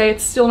would say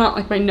it's still not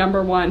like my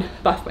 #1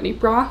 Buffbunny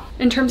bra.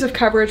 In terms of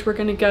coverage, we're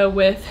gonna go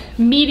with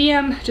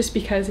medium, just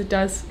because it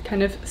does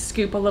kind of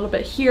scoop a little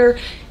bit here,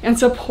 and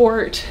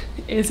support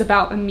is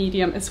about a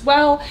medium as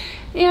well,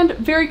 and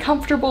very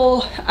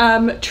comfortable,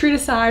 true to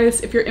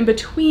size. If you're in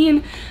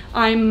between,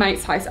 I might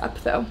size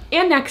up though.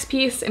 And next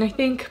piece, and I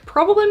think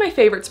probably my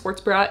favorite sports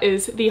bra,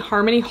 is the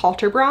Harmony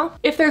halter bra.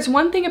 If there's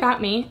one thing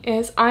about me,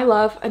 is I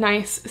love a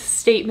nice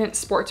statement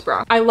sports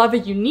bra. I love a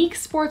unique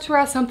sports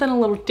bra, something a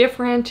little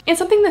different, and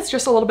something that's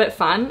just a little bit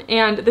fun,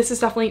 and this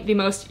is definitely the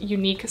most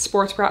unique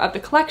sports bra of the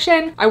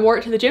collection. I wore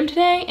it to the gym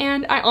today,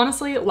 and I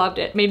honestly loved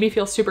it. It made me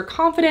feel super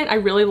confident. I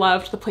really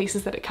loved the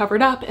places that it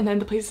covered up, and then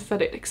the places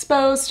that it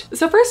exposed.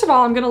 So first of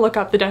all, I'm gonna look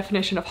up the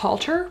definition of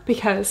halter,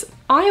 because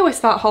I always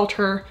thought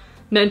halter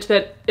meant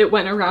that it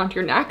went around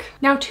your neck.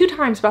 Now, 2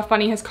 times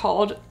Buffbunny has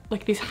called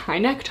like these high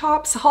neck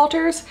tops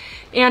halters,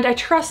 and I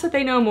trust that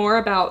they know more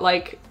about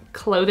like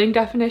clothing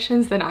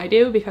definitions than I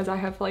do, because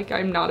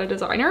I'm not a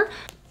designer.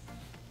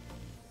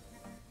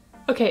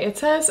 Okay, it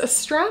says a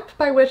strap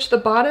by which the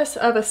bodice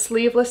of a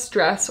sleeveless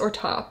dress or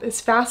top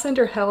is fastened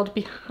or held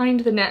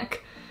behind the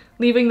neck,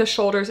 leaving the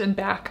shoulders and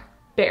back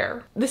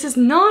bare. This is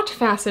not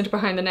fastened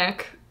behind the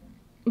neck,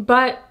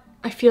 but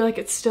I feel like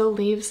it still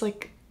leaves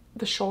like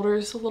the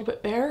shoulders a little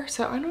bit bare,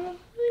 so I don't really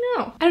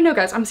know. I don't know,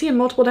 guys. I'm seeing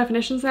multiple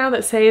definitions now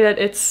that say that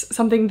it's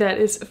something that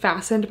is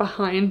fastened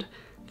behind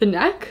the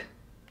neck,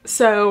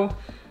 so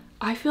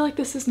I feel like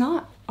this is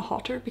not a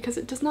halter because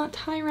it does not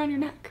tie around your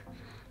neck.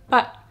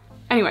 But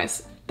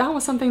anyways, that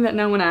was something that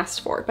no one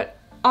asked for, but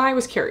I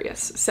was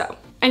curious. So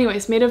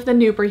anyways, made of the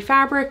Newbury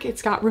fabric.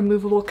 It's got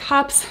removable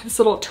cups, this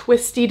little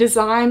twisty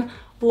design,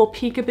 little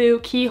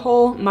peekaboo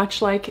keyhole, much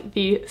like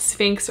the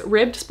Sphinx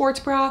ribbed sports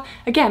bra.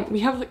 Again, we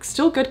have like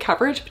still good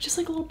coverage, but just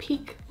like a little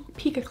peek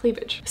of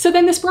cleavage. So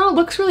then this bra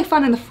looks really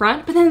fun in the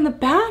front, but then in the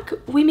back,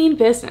 we mean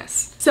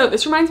business. So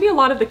this reminds me a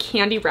lot of the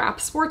candy wrap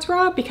sports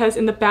bra, because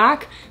in the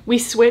back, we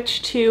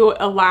switch to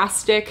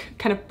elastic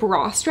kind of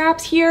bra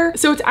straps here.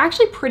 So it's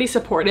actually pretty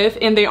supportive,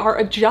 and they are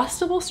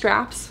adjustable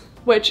straps,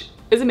 which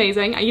is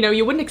amazing. You know,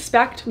 you wouldn't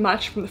expect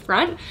much from the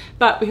front,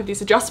 but we have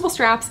these adjustable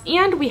straps,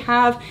 and we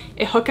have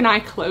a hook and eye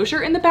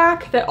closure in the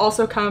back that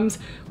also comes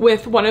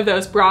with one of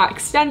those bra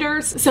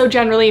extenders. So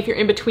generally, if you're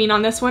in between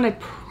on this one,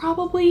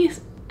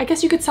 I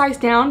guess you could size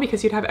down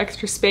because you'd have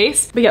extra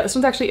space. But yeah, this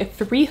one's actually a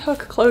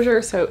 3-hook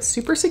closure, so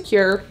super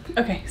secure.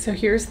 Okay, so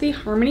here's the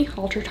Harmony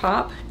halter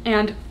top,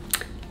 and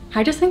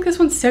I just think this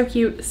one's so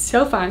cute,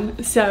 so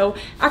fun. So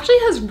actually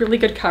has really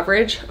good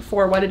coverage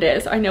for what it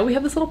is. I know we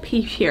have this little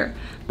peep here,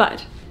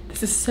 but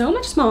this is so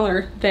much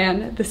smaller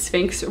than the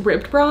Sphinx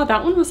ribbed bra.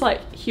 That one was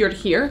like here to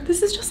here.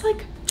 This is just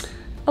like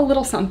a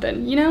little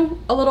something, you know,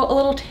 a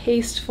little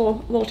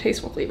tasteful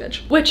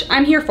cleavage, which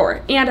I'm here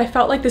for. And I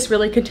felt like this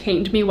really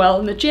contained me well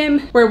in the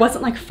gym, where it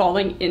wasn't like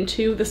falling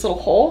into this little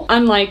hole,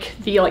 unlike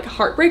the like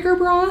Heartbreaker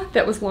bra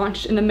that was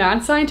launched in the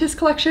Mad Scientist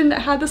collection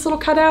that had this little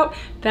cutout,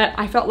 that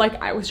I felt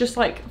like I was just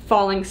like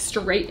falling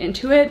straight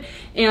into it.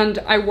 And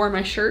I wore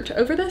my shirt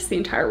over this the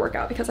entire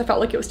workout because I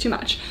felt like it was too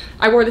much.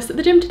 I wore this at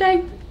the gym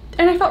today,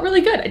 and I felt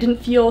really good. I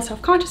didn't feel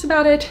self-conscious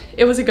about it.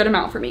 It was a good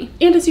amount for me.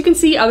 And as you can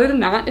see, other than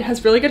that, it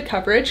has really good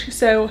coverage.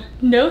 So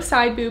no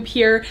side boob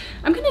here.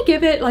 I'm gonna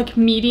give it like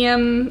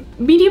medium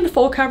to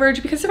full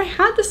coverage, because if I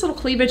had this little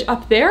cleavage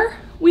up there,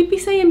 we'd be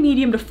saying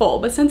medium to full.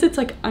 But since it's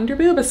like under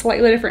boob, a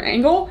slightly different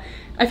angle,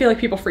 I feel like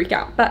people freak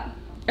out, but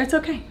it's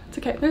okay. It's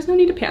okay. There's no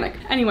need to panic.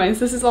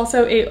 Anyways, this is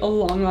also a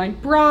long line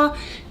bra,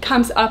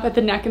 comes up at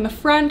the neck in the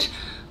front.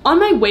 On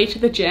my way to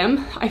the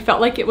gym, I felt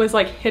like it was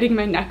like hitting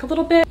my neck a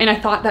little bit, and I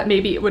thought that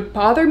maybe it would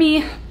bother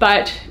me,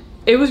 but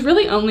it was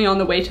really only on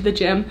the way to the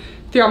gym.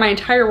 Throughout my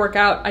entire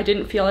workout, I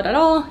didn't feel it at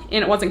all,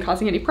 and it wasn't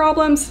causing any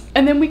problems.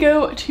 And then we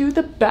go to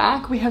the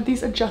back. We have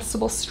these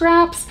adjustable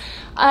straps.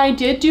 I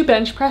did do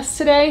bench press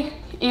today,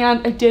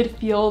 and I did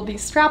feel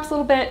these straps a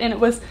little bit, and it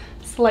was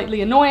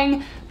slightly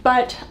annoying,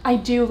 but I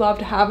do love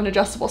to have an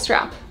adjustable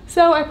strap.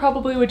 So I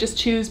probably would just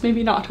choose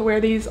maybe not to wear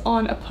these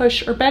on a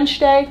push or bench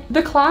day.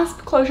 The clasp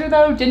closure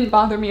though didn't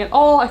bother me at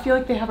all. I feel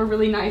like they have a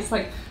really nice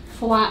like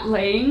flat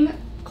laying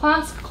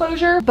clasp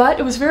closure, but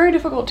it was very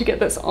difficult to get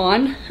this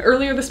on.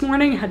 Earlier this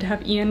morning I had to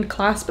have Ian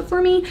clasp it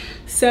for me,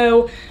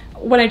 so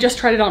when I just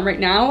tried it on right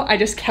now, I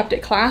just kept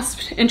it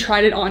clasped and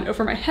tried it on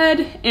over my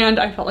head, and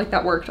I felt like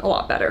that worked a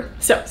lot better.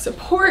 So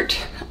support,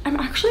 I'm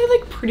actually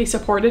like pretty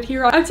supported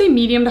here. I'd say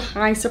medium to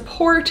high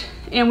support,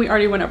 and we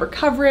already went over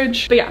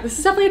coverage. But yeah, this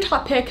is definitely a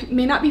top pick.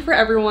 May not be for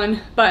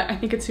everyone, but I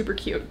think it's super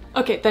cute.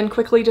 Okay, then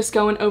quickly just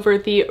going over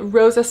the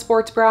Rosa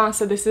sports bra.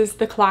 So this is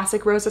the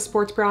classic Rosa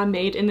sports bra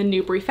made in the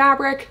Newbury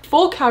fabric.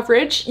 Full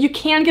coverage. You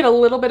can get a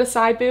little bit of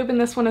side boob in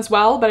this one as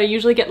well, but I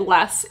usually get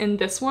less in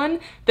this one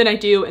than I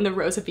do in the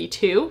Rosa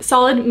V2.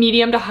 Solid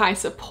medium to high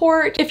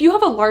support. If you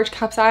have a large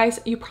cup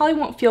size, you probably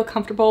won't feel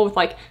comfortable with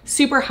like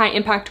super high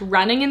impact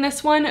running in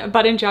this one,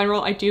 but in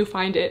general, I do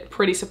find it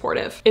pretty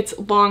supportive. It's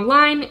long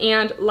line,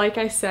 and like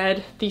I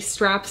said, these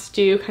straps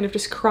do kind of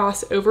just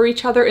cross over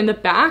each other in the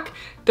back.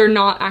 They're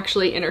not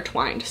actually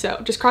intertwined, so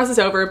it just crosses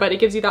over, but it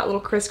gives you that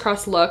little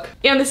crisscross look.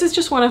 And this is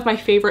just one of my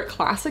favorite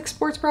classic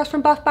sports bras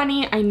from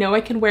Buffbunny. I know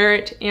I can wear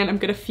it and I'm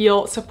gonna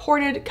feel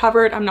supported,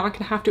 covered. I'm not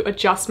gonna have to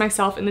adjust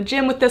myself in the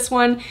gym with this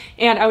one,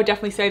 and I would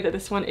definitely say that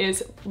this one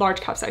is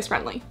large cup size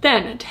friendly.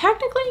 Then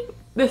technically,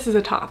 this is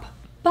a top,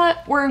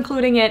 but we're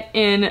including it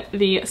in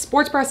the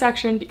sports bra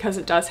section because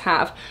it does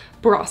have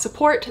bra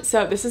support.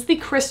 So this is the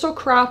Crystal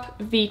Crop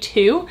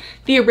V2.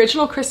 The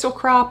original Crystal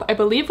Crop, I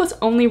believe, was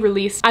only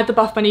released at the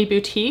Buffbunny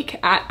boutique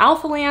at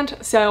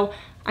Alphaland. So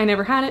I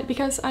never had it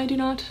because I do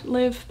not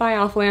live by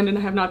Alphaland and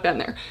I have not been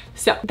there.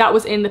 So that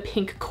was in the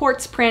pink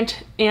quartz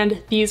print,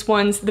 and these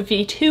ones, the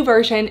V2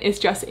 version, is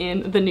just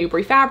in the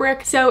Newbury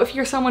fabric. So if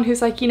you're someone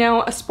who's like, you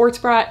know, a sports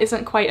bra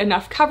isn't quite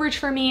enough coverage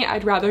for me,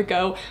 I'd rather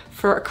go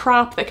for a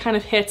crop that kind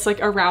of hits like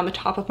around the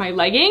top of my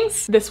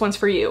leggings, this one's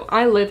for you.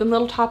 I live in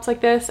little tops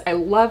like this. I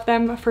love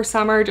them for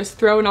summer, just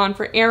throw it on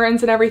for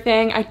errands and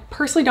everything. I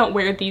personally don't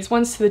wear these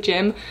ones to the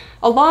gym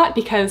a lot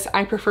because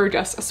I prefer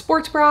just a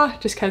sports bra,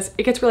 just because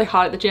it gets really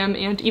hot at the gym,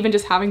 and even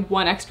just having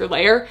one extra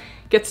layer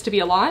gets to be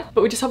a lot.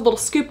 But we just have a little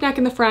scoop neck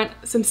in the front,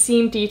 some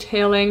seam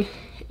detailing,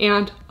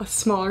 and a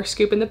smaller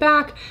scoop in the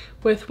back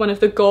with one of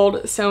the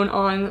gold sewn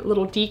on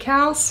little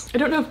decals. I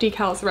don't know if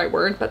decal is the right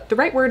word, but the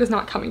right word is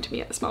not coming to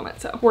me at this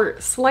moment. So we're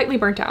slightly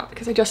burnt out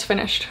because I just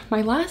finished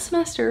my last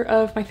semester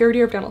of my 3rd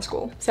year of dental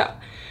school. So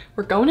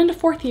we're going into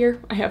 4th year.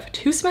 I have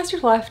 2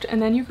 semesters left,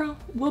 and then your girl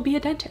will be a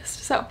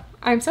dentist. So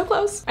I'm so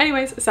close.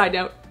 Anyways, side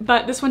note,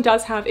 but this one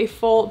does have a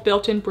full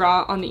built-in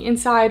bra on the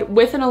inside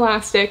with an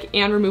elastic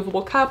and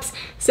removable cups.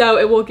 So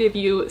it will give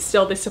you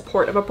still the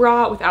support of a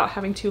bra without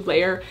having to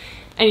layer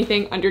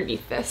anything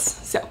underneath this.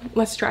 So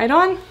let's try it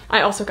on.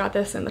 I also got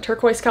this in the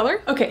turquoise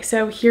color. Okay,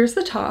 so here's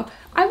the top.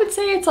 I would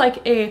say it's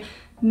like a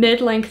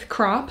mid-length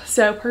crop.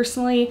 So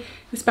personally,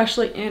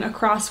 especially in a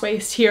cross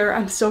waist here,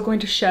 I'm still going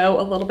to show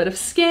a little bit of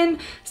skin.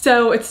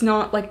 So it's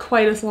not like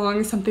quite as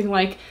long as something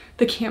like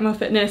the Camo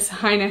Fitness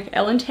high neck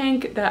Ellen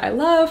tank that I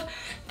love.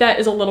 That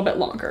is a little bit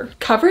longer.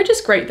 Coverage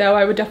is great though.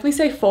 I would definitely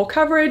say full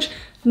coverage.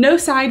 No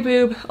side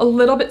boob, a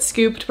little bit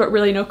scooped, but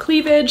really no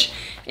cleavage.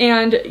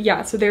 And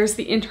yeah, so there's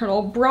the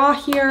internal bra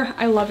here.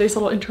 I love these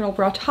little internal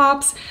bra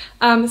tops.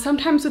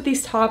 Sometimes with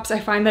these tops, I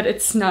find that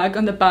it's snug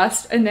on the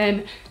bust and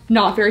then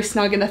not very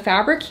snug in the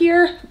fabric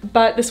here,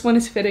 but this one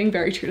is fitting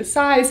very true to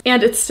size,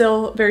 and it's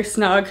still very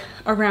snug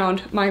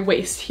around my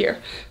waist here.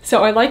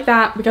 So I like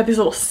that. We got these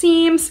little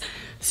seams.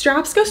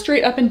 Straps go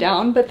straight up and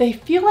down, but they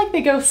feel like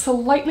they go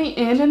slightly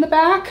in the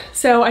back,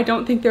 so I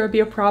don't think there would be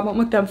a problem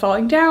with them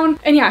falling down.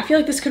 And yeah, I feel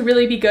like this could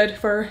really be good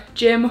for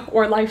gym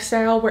or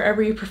lifestyle,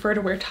 wherever you prefer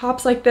to wear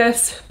tops like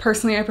this.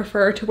 Personally, I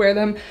prefer to wear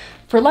them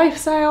for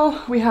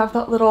lifestyle. We have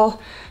that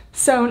little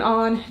sewn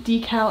on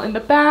decal in the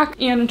back,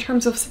 and in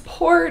terms of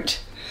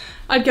support,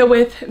 I'd go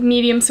with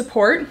medium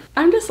support.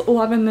 I'm just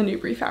loving the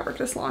Newbury fabric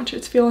this launch.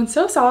 It's feeling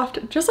so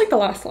soft, just like the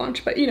last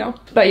launch, but you know.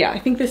 But yeah, I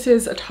think this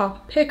is a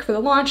top pick for the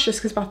launch just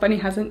because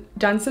Buffbunny hasn't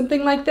done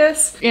something like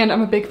this, and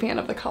I'm a big fan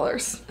of the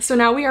colors. So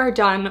now we are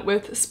done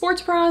with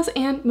sports bras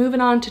and moving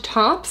on to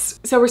tops.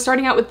 So we're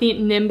starting out with the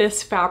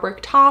Nimbus fabric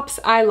tops.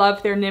 I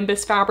love their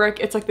Nimbus fabric.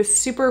 It's like this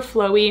super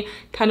flowy,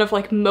 kind of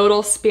like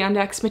modal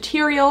spandex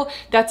material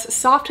that's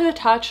soft to the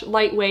touch,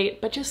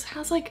 lightweight, but just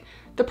has like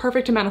the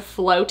perfect amount of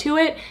flow to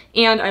it,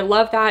 and I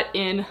love that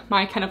in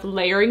my kind of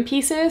layering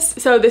pieces.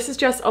 So this is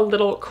just a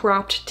little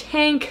cropped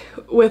tank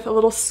with a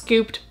little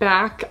scooped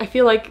back. I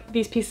feel like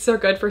these pieces are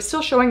good for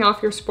still showing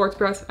off your sports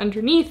bras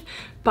underneath,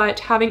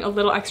 but having a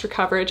little extra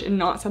coverage and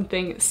not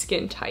something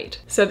skin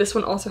tight. So this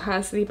one also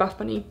has the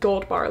Buffbunny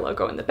gold bar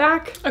logo in the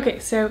back. Okay,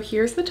 so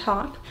here's the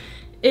top.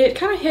 It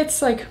kind of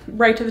hits like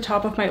right to the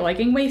top of my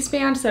legging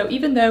waistband, so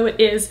even though it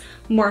is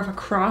more of a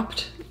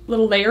cropped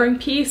little layering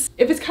piece,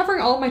 if it's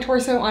covering all of my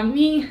torso on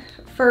me,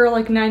 for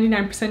like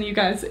 99% of you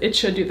guys, it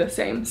should do the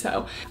same.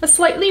 So a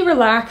slightly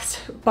relaxed,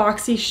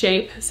 boxy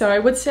shape. So I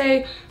would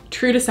say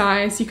true to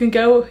size. You can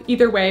go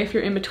either way if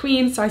you're in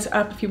between, size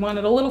up if you want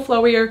it a little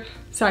flowier,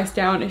 size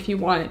down if you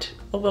want it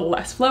a little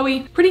less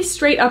flowy. Pretty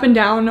straight up and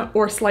down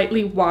or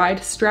slightly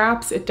wide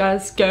straps. It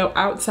does go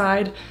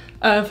outside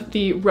of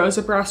the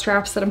Rosa bra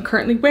straps that I'm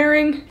currently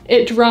wearing.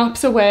 It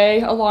drops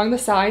away along the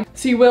side,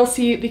 so you will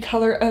see the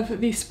color of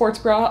the sports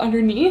bra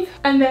underneath,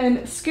 and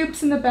then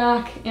scoops in the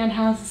back and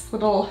has this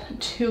little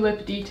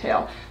tulip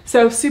detail.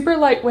 So super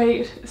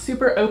lightweight,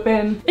 super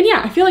open. And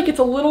yeah, I feel like it's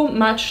a little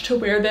much to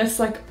wear this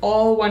like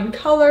all one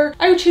color.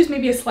 I would choose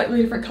maybe a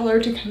slightly different color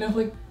to kind of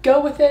like go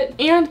with it.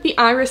 And the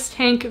Iris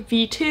Tank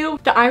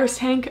V2. The Iris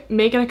Tank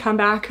making a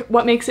comeback.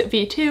 What makes it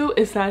V2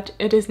 is that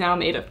it is now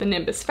made of the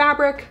Nimbus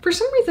fabric. For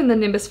some reason, the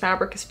Nimbus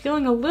fabric is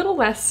feeling a little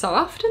less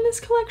soft in this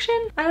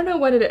collection. I don't know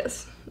what it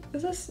is.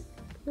 Is this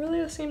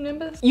really the same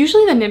Nimbus?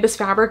 Usually the Nimbus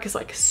fabric is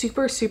like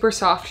super, super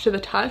soft to the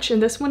touch, and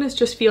this one is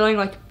just feeling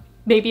like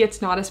maybe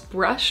it's not as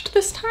brushed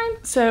this time.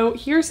 So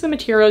here's the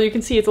material. You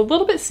can see it's a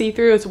little bit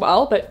see-through as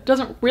well, but it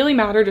doesn't really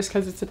matter just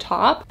because it's a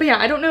top. But yeah,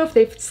 I don't know if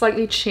they've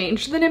slightly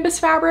changed the Nimbus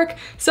fabric.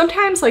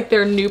 Sometimes like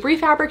their Nubri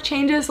fabric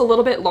changes a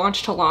little bit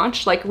launch to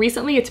launch. Like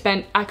recently it's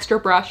been extra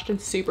brushed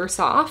and super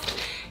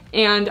soft,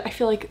 and I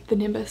feel like the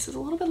Nimbus is a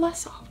little bit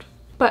less soft.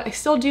 But I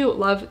still do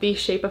love the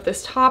shape of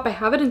this top. I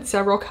have it in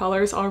several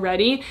colors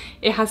already.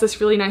 It has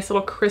this really nice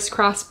little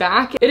crisscross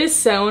back. It is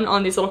sewn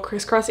on these little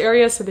crisscross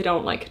areas so they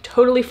don't like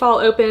totally fall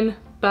open,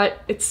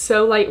 but it's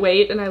so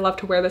lightweight, and I love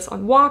to wear this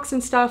on walks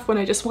and stuff when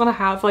I just want to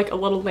have like a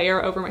little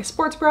layer over my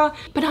sports bra,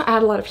 but not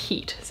add a lot of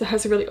heat. So it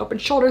has really open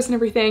shoulders and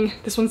everything.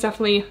 This one's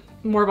definitely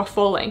more of a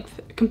full length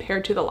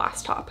compared to the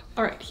last top.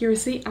 All right,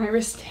 here's the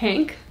Iris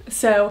Tank.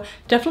 So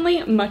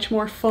definitely much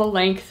more full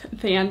length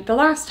than the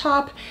last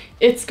top.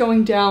 It's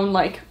going down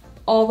like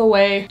all the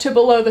way to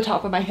below the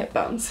top of my hip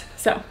bones.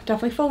 So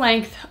definitely full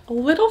length, a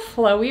little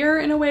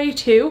flowier in a way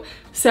too.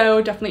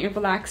 So definitely a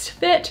relaxed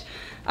fit.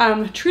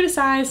 True to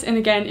size, and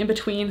again in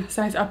between,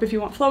 size up if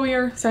you want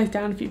flowier, size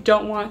down if you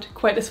don't want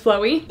quite as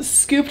flowy.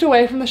 Scooped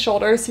away from the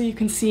shoulders, so you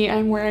can see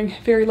I'm wearing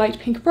very light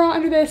pink bra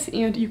under this,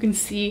 and you can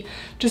see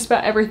just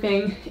about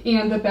everything,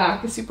 and the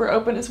back is super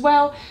open as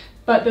well.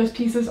 But those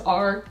pieces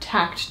are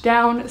tacked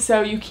down,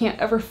 so you can't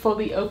ever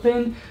fully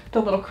open the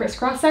little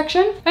crisscross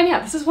section. And yeah,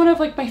 this is one of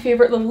like my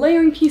favorite little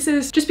layering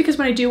pieces, just because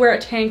when I do wear a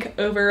tank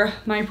over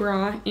my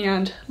bra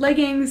and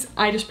leggings,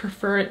 I just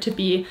prefer it to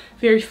be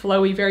very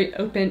flowy, very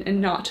open,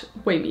 and not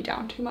weigh me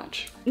down too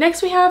much.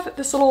 Next we have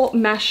this little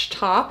mesh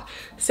top.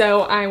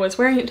 So I was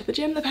wearing it to the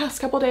gym the past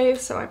couple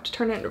days, so I have to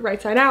turn it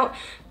right side out.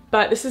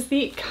 But this is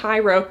the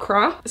Cairo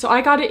crop. So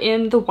I got it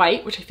in the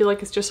white, which I feel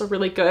like is just a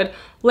really good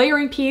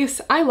layering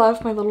piece. I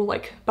love my little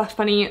like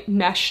Buffbunny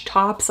mesh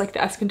tops, like the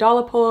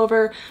Escandala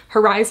pullover,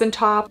 Horizon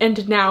top,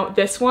 and now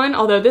this one,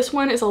 although this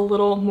one is a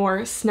little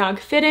more snug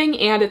fitting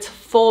and it's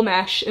full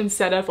mesh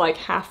instead of like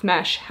half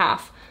mesh,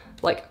 half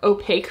like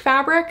opaque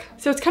fabric.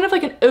 So it's kind of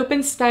like an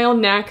open style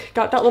neck,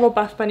 got that little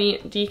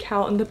Buffbunny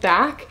decal in the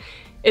back.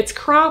 It's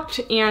cropped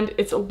and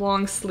it's a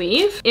long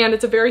sleeve, and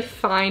it's a very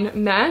fine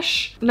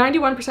mesh,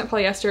 91%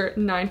 polyester,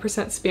 9%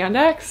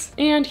 spandex.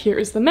 And here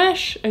is the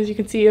mesh. As you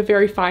can see, a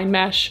very fine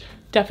mesh,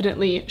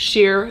 definitely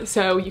sheer,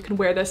 so you can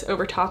wear this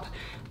over top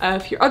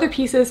of your other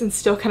pieces and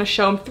still kind of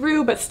show them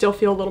through, but still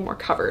feel a little more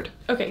covered.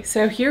 Okay,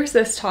 so here's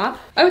this top.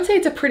 I would say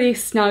it's a pretty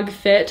snug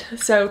fit,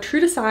 so true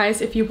to size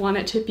if you want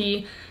it to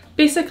be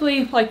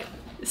basically like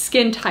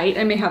skin tight.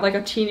 I may have like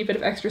a teeny bit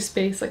of extra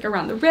space like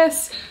around the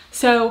wrists,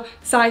 so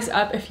size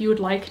up if you would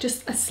like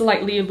just a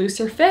slightly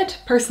looser fit.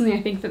 Personally,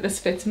 I think that this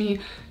fits me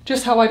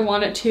just how I'd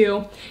want it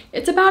to.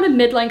 It's about a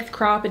mid-length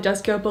crop. It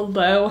does go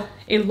below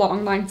a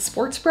long line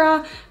sports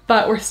bra,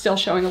 but we're still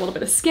showing a little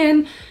bit of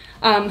skin.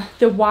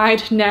 The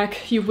wide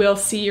neck, you will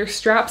see your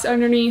straps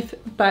underneath,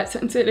 but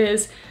since it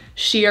is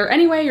sheer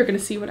anyway, you're gonna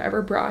see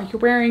whatever bra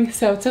you're wearing,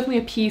 so it's definitely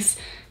a piece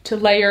to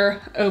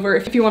layer over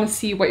if you want to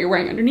see what you're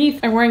wearing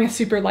underneath. I'm wearing a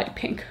super light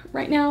pink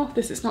right now.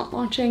 This is not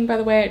launching, by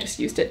the way. I just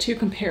used it to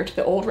compare to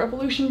the old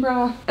Revolution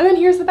bra. And then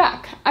here's the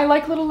back. I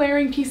like little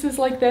layering pieces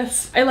like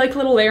this.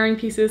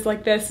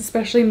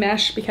 Especially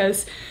mesh,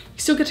 because you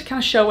still get to kind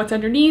of show what's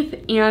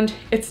underneath and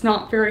it's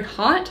not very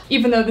hot.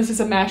 Even though this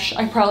is a mesh,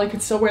 I probably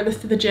could still wear this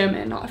to the gym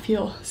and not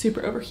feel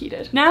super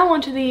overheated. Now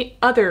onto the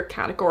other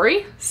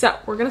category. So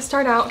we're gonna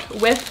start out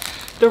with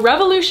the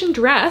Revolution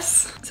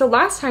dress. So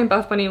last time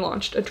Buffbunny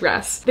launched a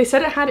dress, they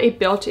said it had a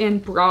built-in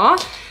bra,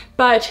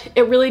 but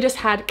it really just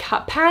had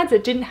cup pads.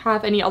 It didn't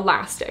have any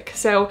elastic.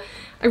 So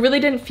I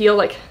really didn't feel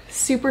like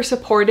super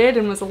supported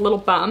and was a little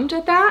bummed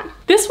at that.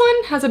 This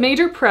one has a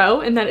major pro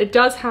in that it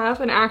does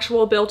have an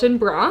actual built-in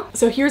bra.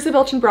 So here's the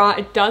built-in bra.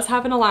 It does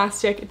have an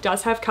elastic, it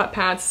does have cup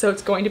pads, so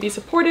it's going to be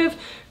supportive,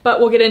 but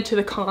we'll get into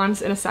the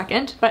cons in a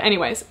second. But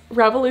anyways,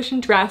 Revolution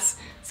dress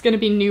is gonna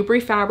be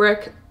Nubri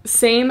fabric,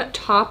 same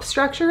top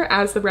structure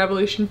as the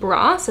Revolution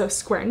bra, so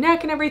square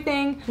neck and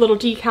everything, little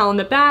decal in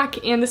the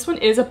back, and this one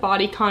is a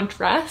bodycon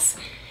dress.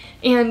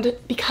 And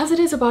because it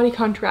is a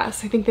bodycon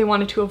dress, I think they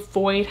wanted to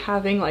avoid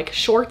having like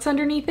shorts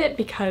underneath it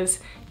because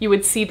you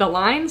would see the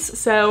lines.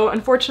 So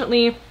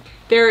unfortunately,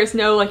 there is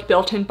no like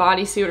built-in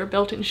bodysuit or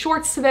built-in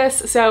shorts to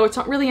this, so it's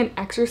not really an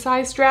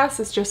exercise dress.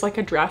 It's just like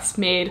a dress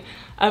made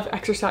of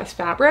exercise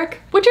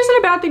fabric, which isn't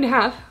a bad thing to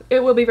have.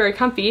 It will be very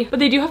comfy, but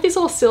they do have these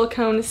little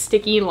silicone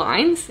sticky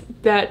lines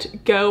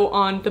that go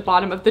on the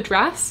bottom of the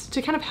dress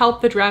to kind of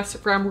help the dress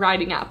from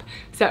riding up.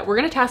 So we're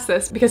gonna test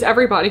this because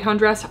every bodycon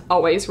dress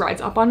always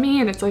rides up on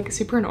me and it's like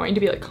super annoying to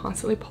be like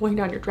constantly pulling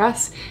down your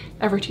dress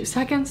every 2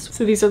 seconds.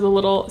 So these are the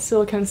little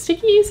silicone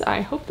stickies.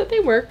 I hope that they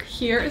work.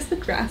 Here is the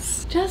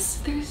dress.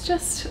 There's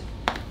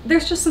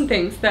just some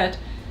things that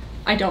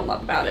I don't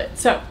love about it.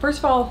 So first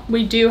of all,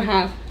 we do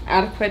have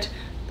adequate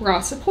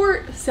bra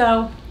support.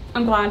 So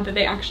I'm glad that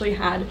they actually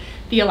had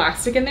the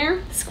elastic in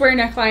there. Square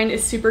neckline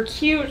is super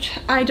cute.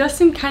 I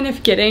just am kind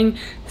of getting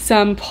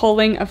some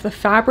pulling of the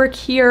fabric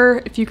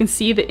here. If you can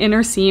see, the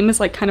inner seam is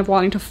like kind of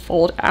wanting to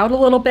fold out a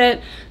little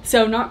bit.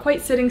 So not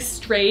quite sitting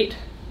straight.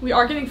 We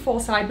are getting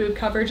full side boob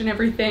coverage and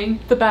everything.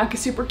 The back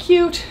is super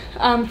cute.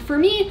 For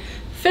me,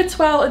 fits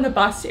well in the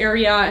bust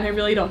area, and I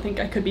really don't think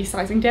I could be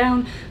sizing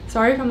down.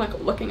 Sorry if I'm like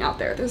looking out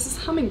there. There's this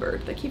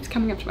hummingbird that keeps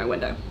coming up to my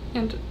window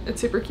and it's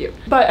super cute.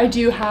 But I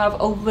do have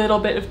a little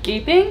bit of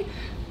gaping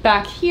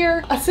back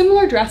here. A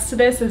similar dress to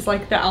this is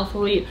like the Alpha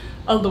Elite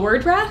Allure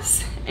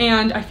dress.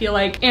 And I feel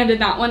like, and in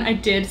that one I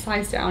did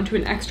size down to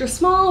an extra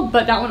small,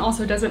 but that one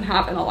also doesn't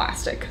have an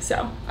elastic.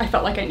 So I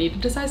felt like I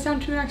needed to size down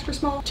to an extra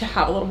small to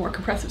have a little more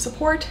compressive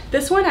support.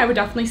 This one I would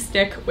definitely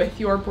stick with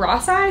your bra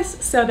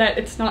size so that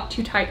it's not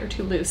too tight or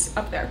too loose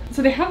up there.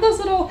 So they have those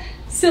little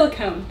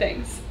silicone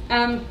things.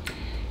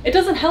 It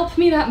doesn't help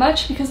me that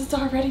much because it's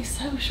already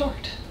so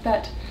short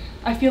that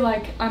I feel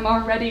like I'm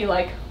already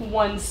like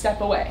one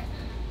step away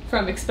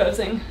from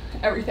exposing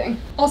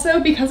everything. Also,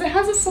 because it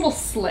has this little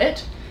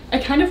slit, I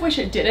kind of wish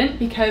it didn't,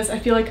 because I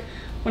feel like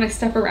when I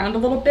step around a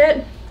little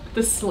bit,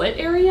 the slit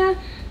area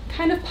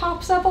kind of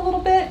pops up a little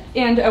bit.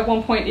 And at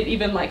one point it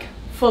even like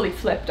fully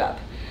flipped up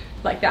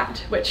like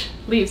that, which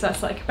leaves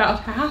us like about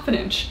a half an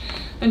inch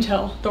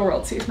until the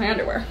world sees my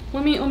underwear.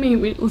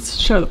 Let's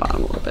show the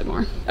bottom a little bit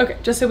more. Okay,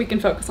 just so we can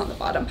focus on the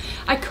bottom.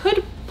 I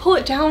could pull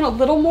it down a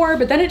little more,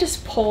 but then it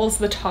just pulls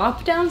the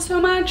top down so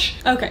much.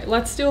 Okay,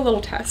 let's do a little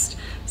test.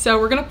 So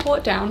we're gonna pull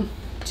it down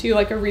to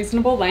like a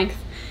reasonable length,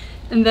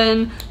 and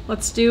then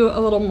let's do a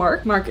little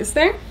mark. Mark is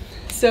there.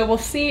 So we'll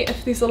see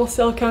if these little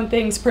silicone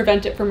things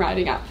prevent it from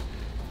riding up.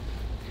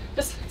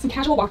 Just some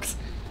casual walks,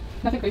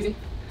 nothing crazy.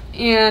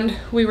 And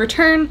we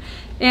return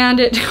and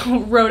it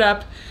rode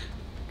up.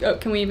 Oh,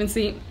 can we even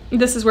see?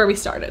 This is where we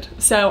started.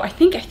 So I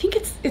think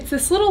it's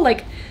this little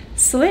like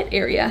slit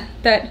area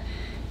that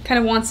kind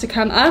of wants to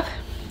come up.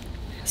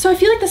 So I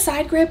feel like the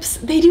side grips,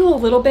 they do a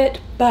little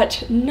bit,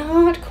 but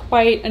not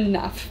quite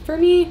enough for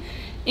me.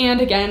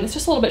 And again, it's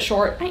just a little bit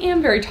short. I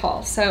am very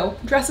tall, so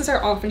dresses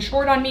are often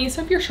short on me.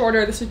 So if you're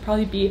shorter, this would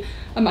probably be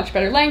a much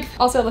better length.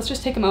 Also, let's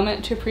just take a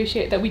moment to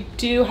appreciate that we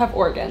do have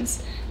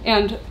organs,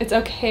 and it's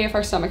okay if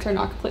our stomachs are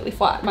not completely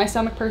flat. My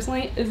stomach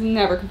personally is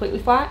never completely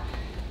flat.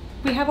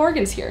 We have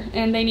organs here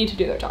and they need to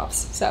do their jobs.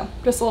 So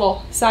just a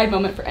little side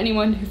moment for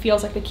anyone who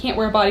feels like they can't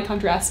wear a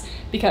bodycon dress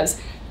because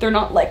they're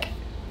not like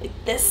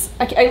this.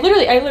 I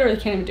literally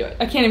can't even do it.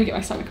 I can't even get my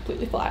stomach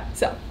completely flat.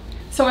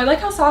 So I like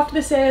how soft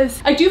this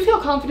is. I do feel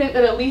confident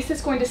that at least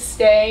it's going to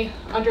stay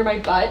under my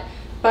butt,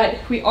 but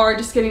we are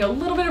just getting a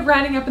little bit of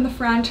riding up in the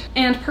front.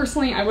 And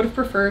personally, I would have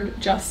preferred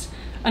just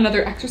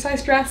another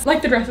exercise dress,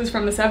 like the dresses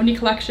from the 70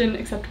 collection,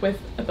 except with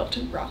a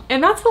built-in bra.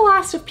 And that's the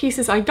last of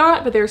pieces I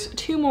got, but there's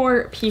 2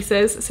 more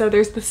pieces. So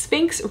there's the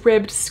Sphinx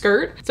ribbed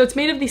skirt. So it's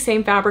made of the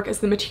same fabric as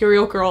the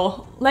Material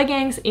Girl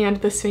leggings and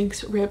the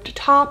Sphinx ribbed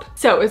top.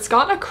 So it's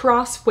got a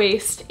cross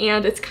waist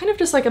and it's kind of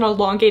just like an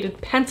elongated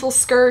pencil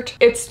skirt.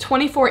 It's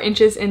 24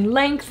 inches in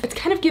length. It's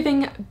kind of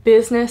giving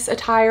business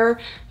attire.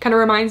 Kind of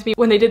reminds me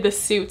when they did the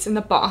suits in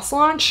the Boss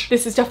launch.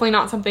 This is definitely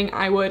not something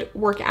I would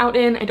work out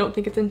in. I don't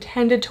think it's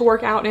intended to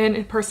work out in.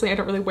 And personally, I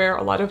don't really wear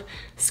a lot of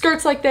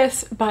skirts like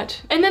this,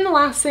 but. And then the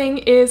last thing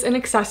is an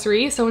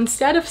accessory. So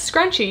instead of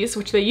scrunchies,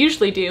 which they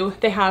usually do,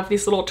 they have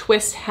these little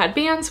twist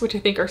headbands, which I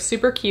think are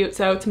super cute.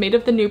 So it's made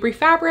of the Newbury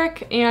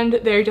fabric, and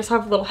they just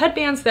have little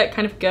headbands that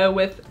kind of go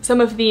with some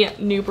of the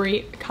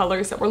Newbury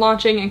colors that we're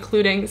launching,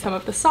 including some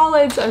of the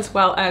solids as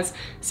well as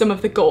some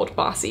of the gold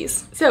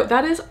bossies. So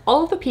that is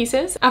all of the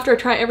pieces. After I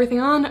try everything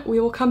on, we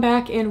will come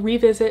back and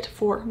revisit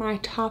for my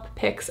top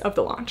picks of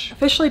the launch.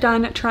 Officially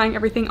done trying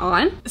everything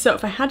on. So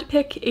if I had to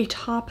pick a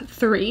top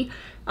 3,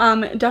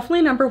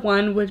 definitely number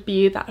 1 would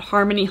be that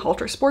Harmony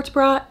halter sports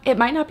bra. It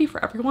might not be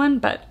for everyone,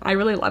 but I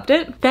really loved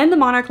it. Then the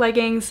Monarch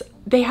leggings.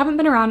 They haven't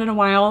been around in a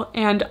while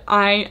and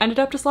I ended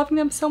up just loving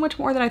them so much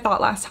more than I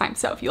thought last time.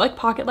 So if you like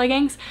pocket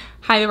leggings,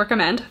 highly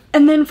recommend.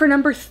 And then for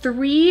number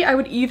 3, I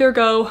would either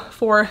go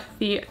for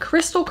the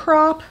crystal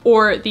crop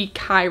or the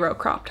Cairo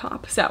crop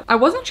top. So I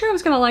wasn't sure I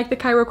was gonna like the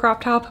Cairo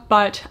crop top,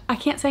 but I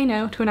can't say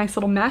no to a nice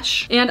little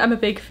mesh. And I'm a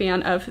big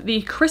fan of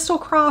the crystal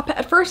crop.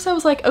 At first I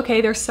was like,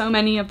 okay, there's so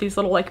many of these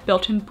little like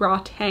built-in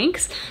bra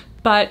tanks,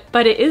 but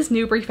it is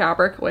Newbury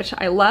fabric, which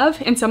I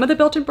love. And some of the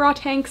built-in bra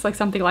tanks, like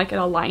something like an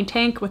Align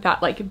tank with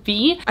that like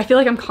V, I feel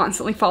like I'm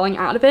constantly falling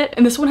out of it.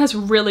 And this one has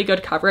really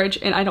good coverage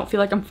and I don't feel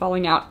like I'm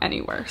falling out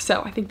anywhere.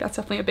 So I think that's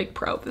definitely a big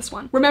pro of this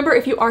one. Remember,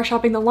 if you are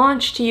shopping the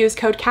launch, to use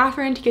code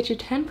Kathryn to get you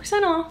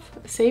 10% off,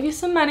 save you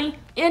some money.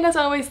 And as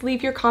always,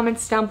 leave your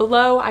comments down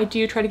below. I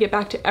do try to get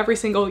back to every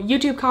single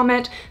YouTube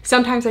comment.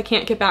 Sometimes I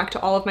can't get back to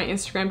all of my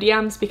Instagram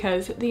DMs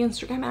because the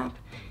Instagram app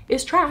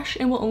is trash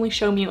and will only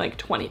show me like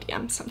 20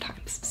 DMs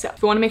sometimes. So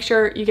if you want to make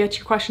sure you get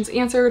your questions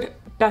answered,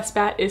 best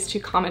bet is to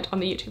comment on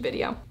the YouTube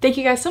video. Thank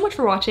you guys so much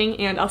for watching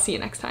and I'll see you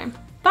next time.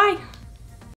 Bye!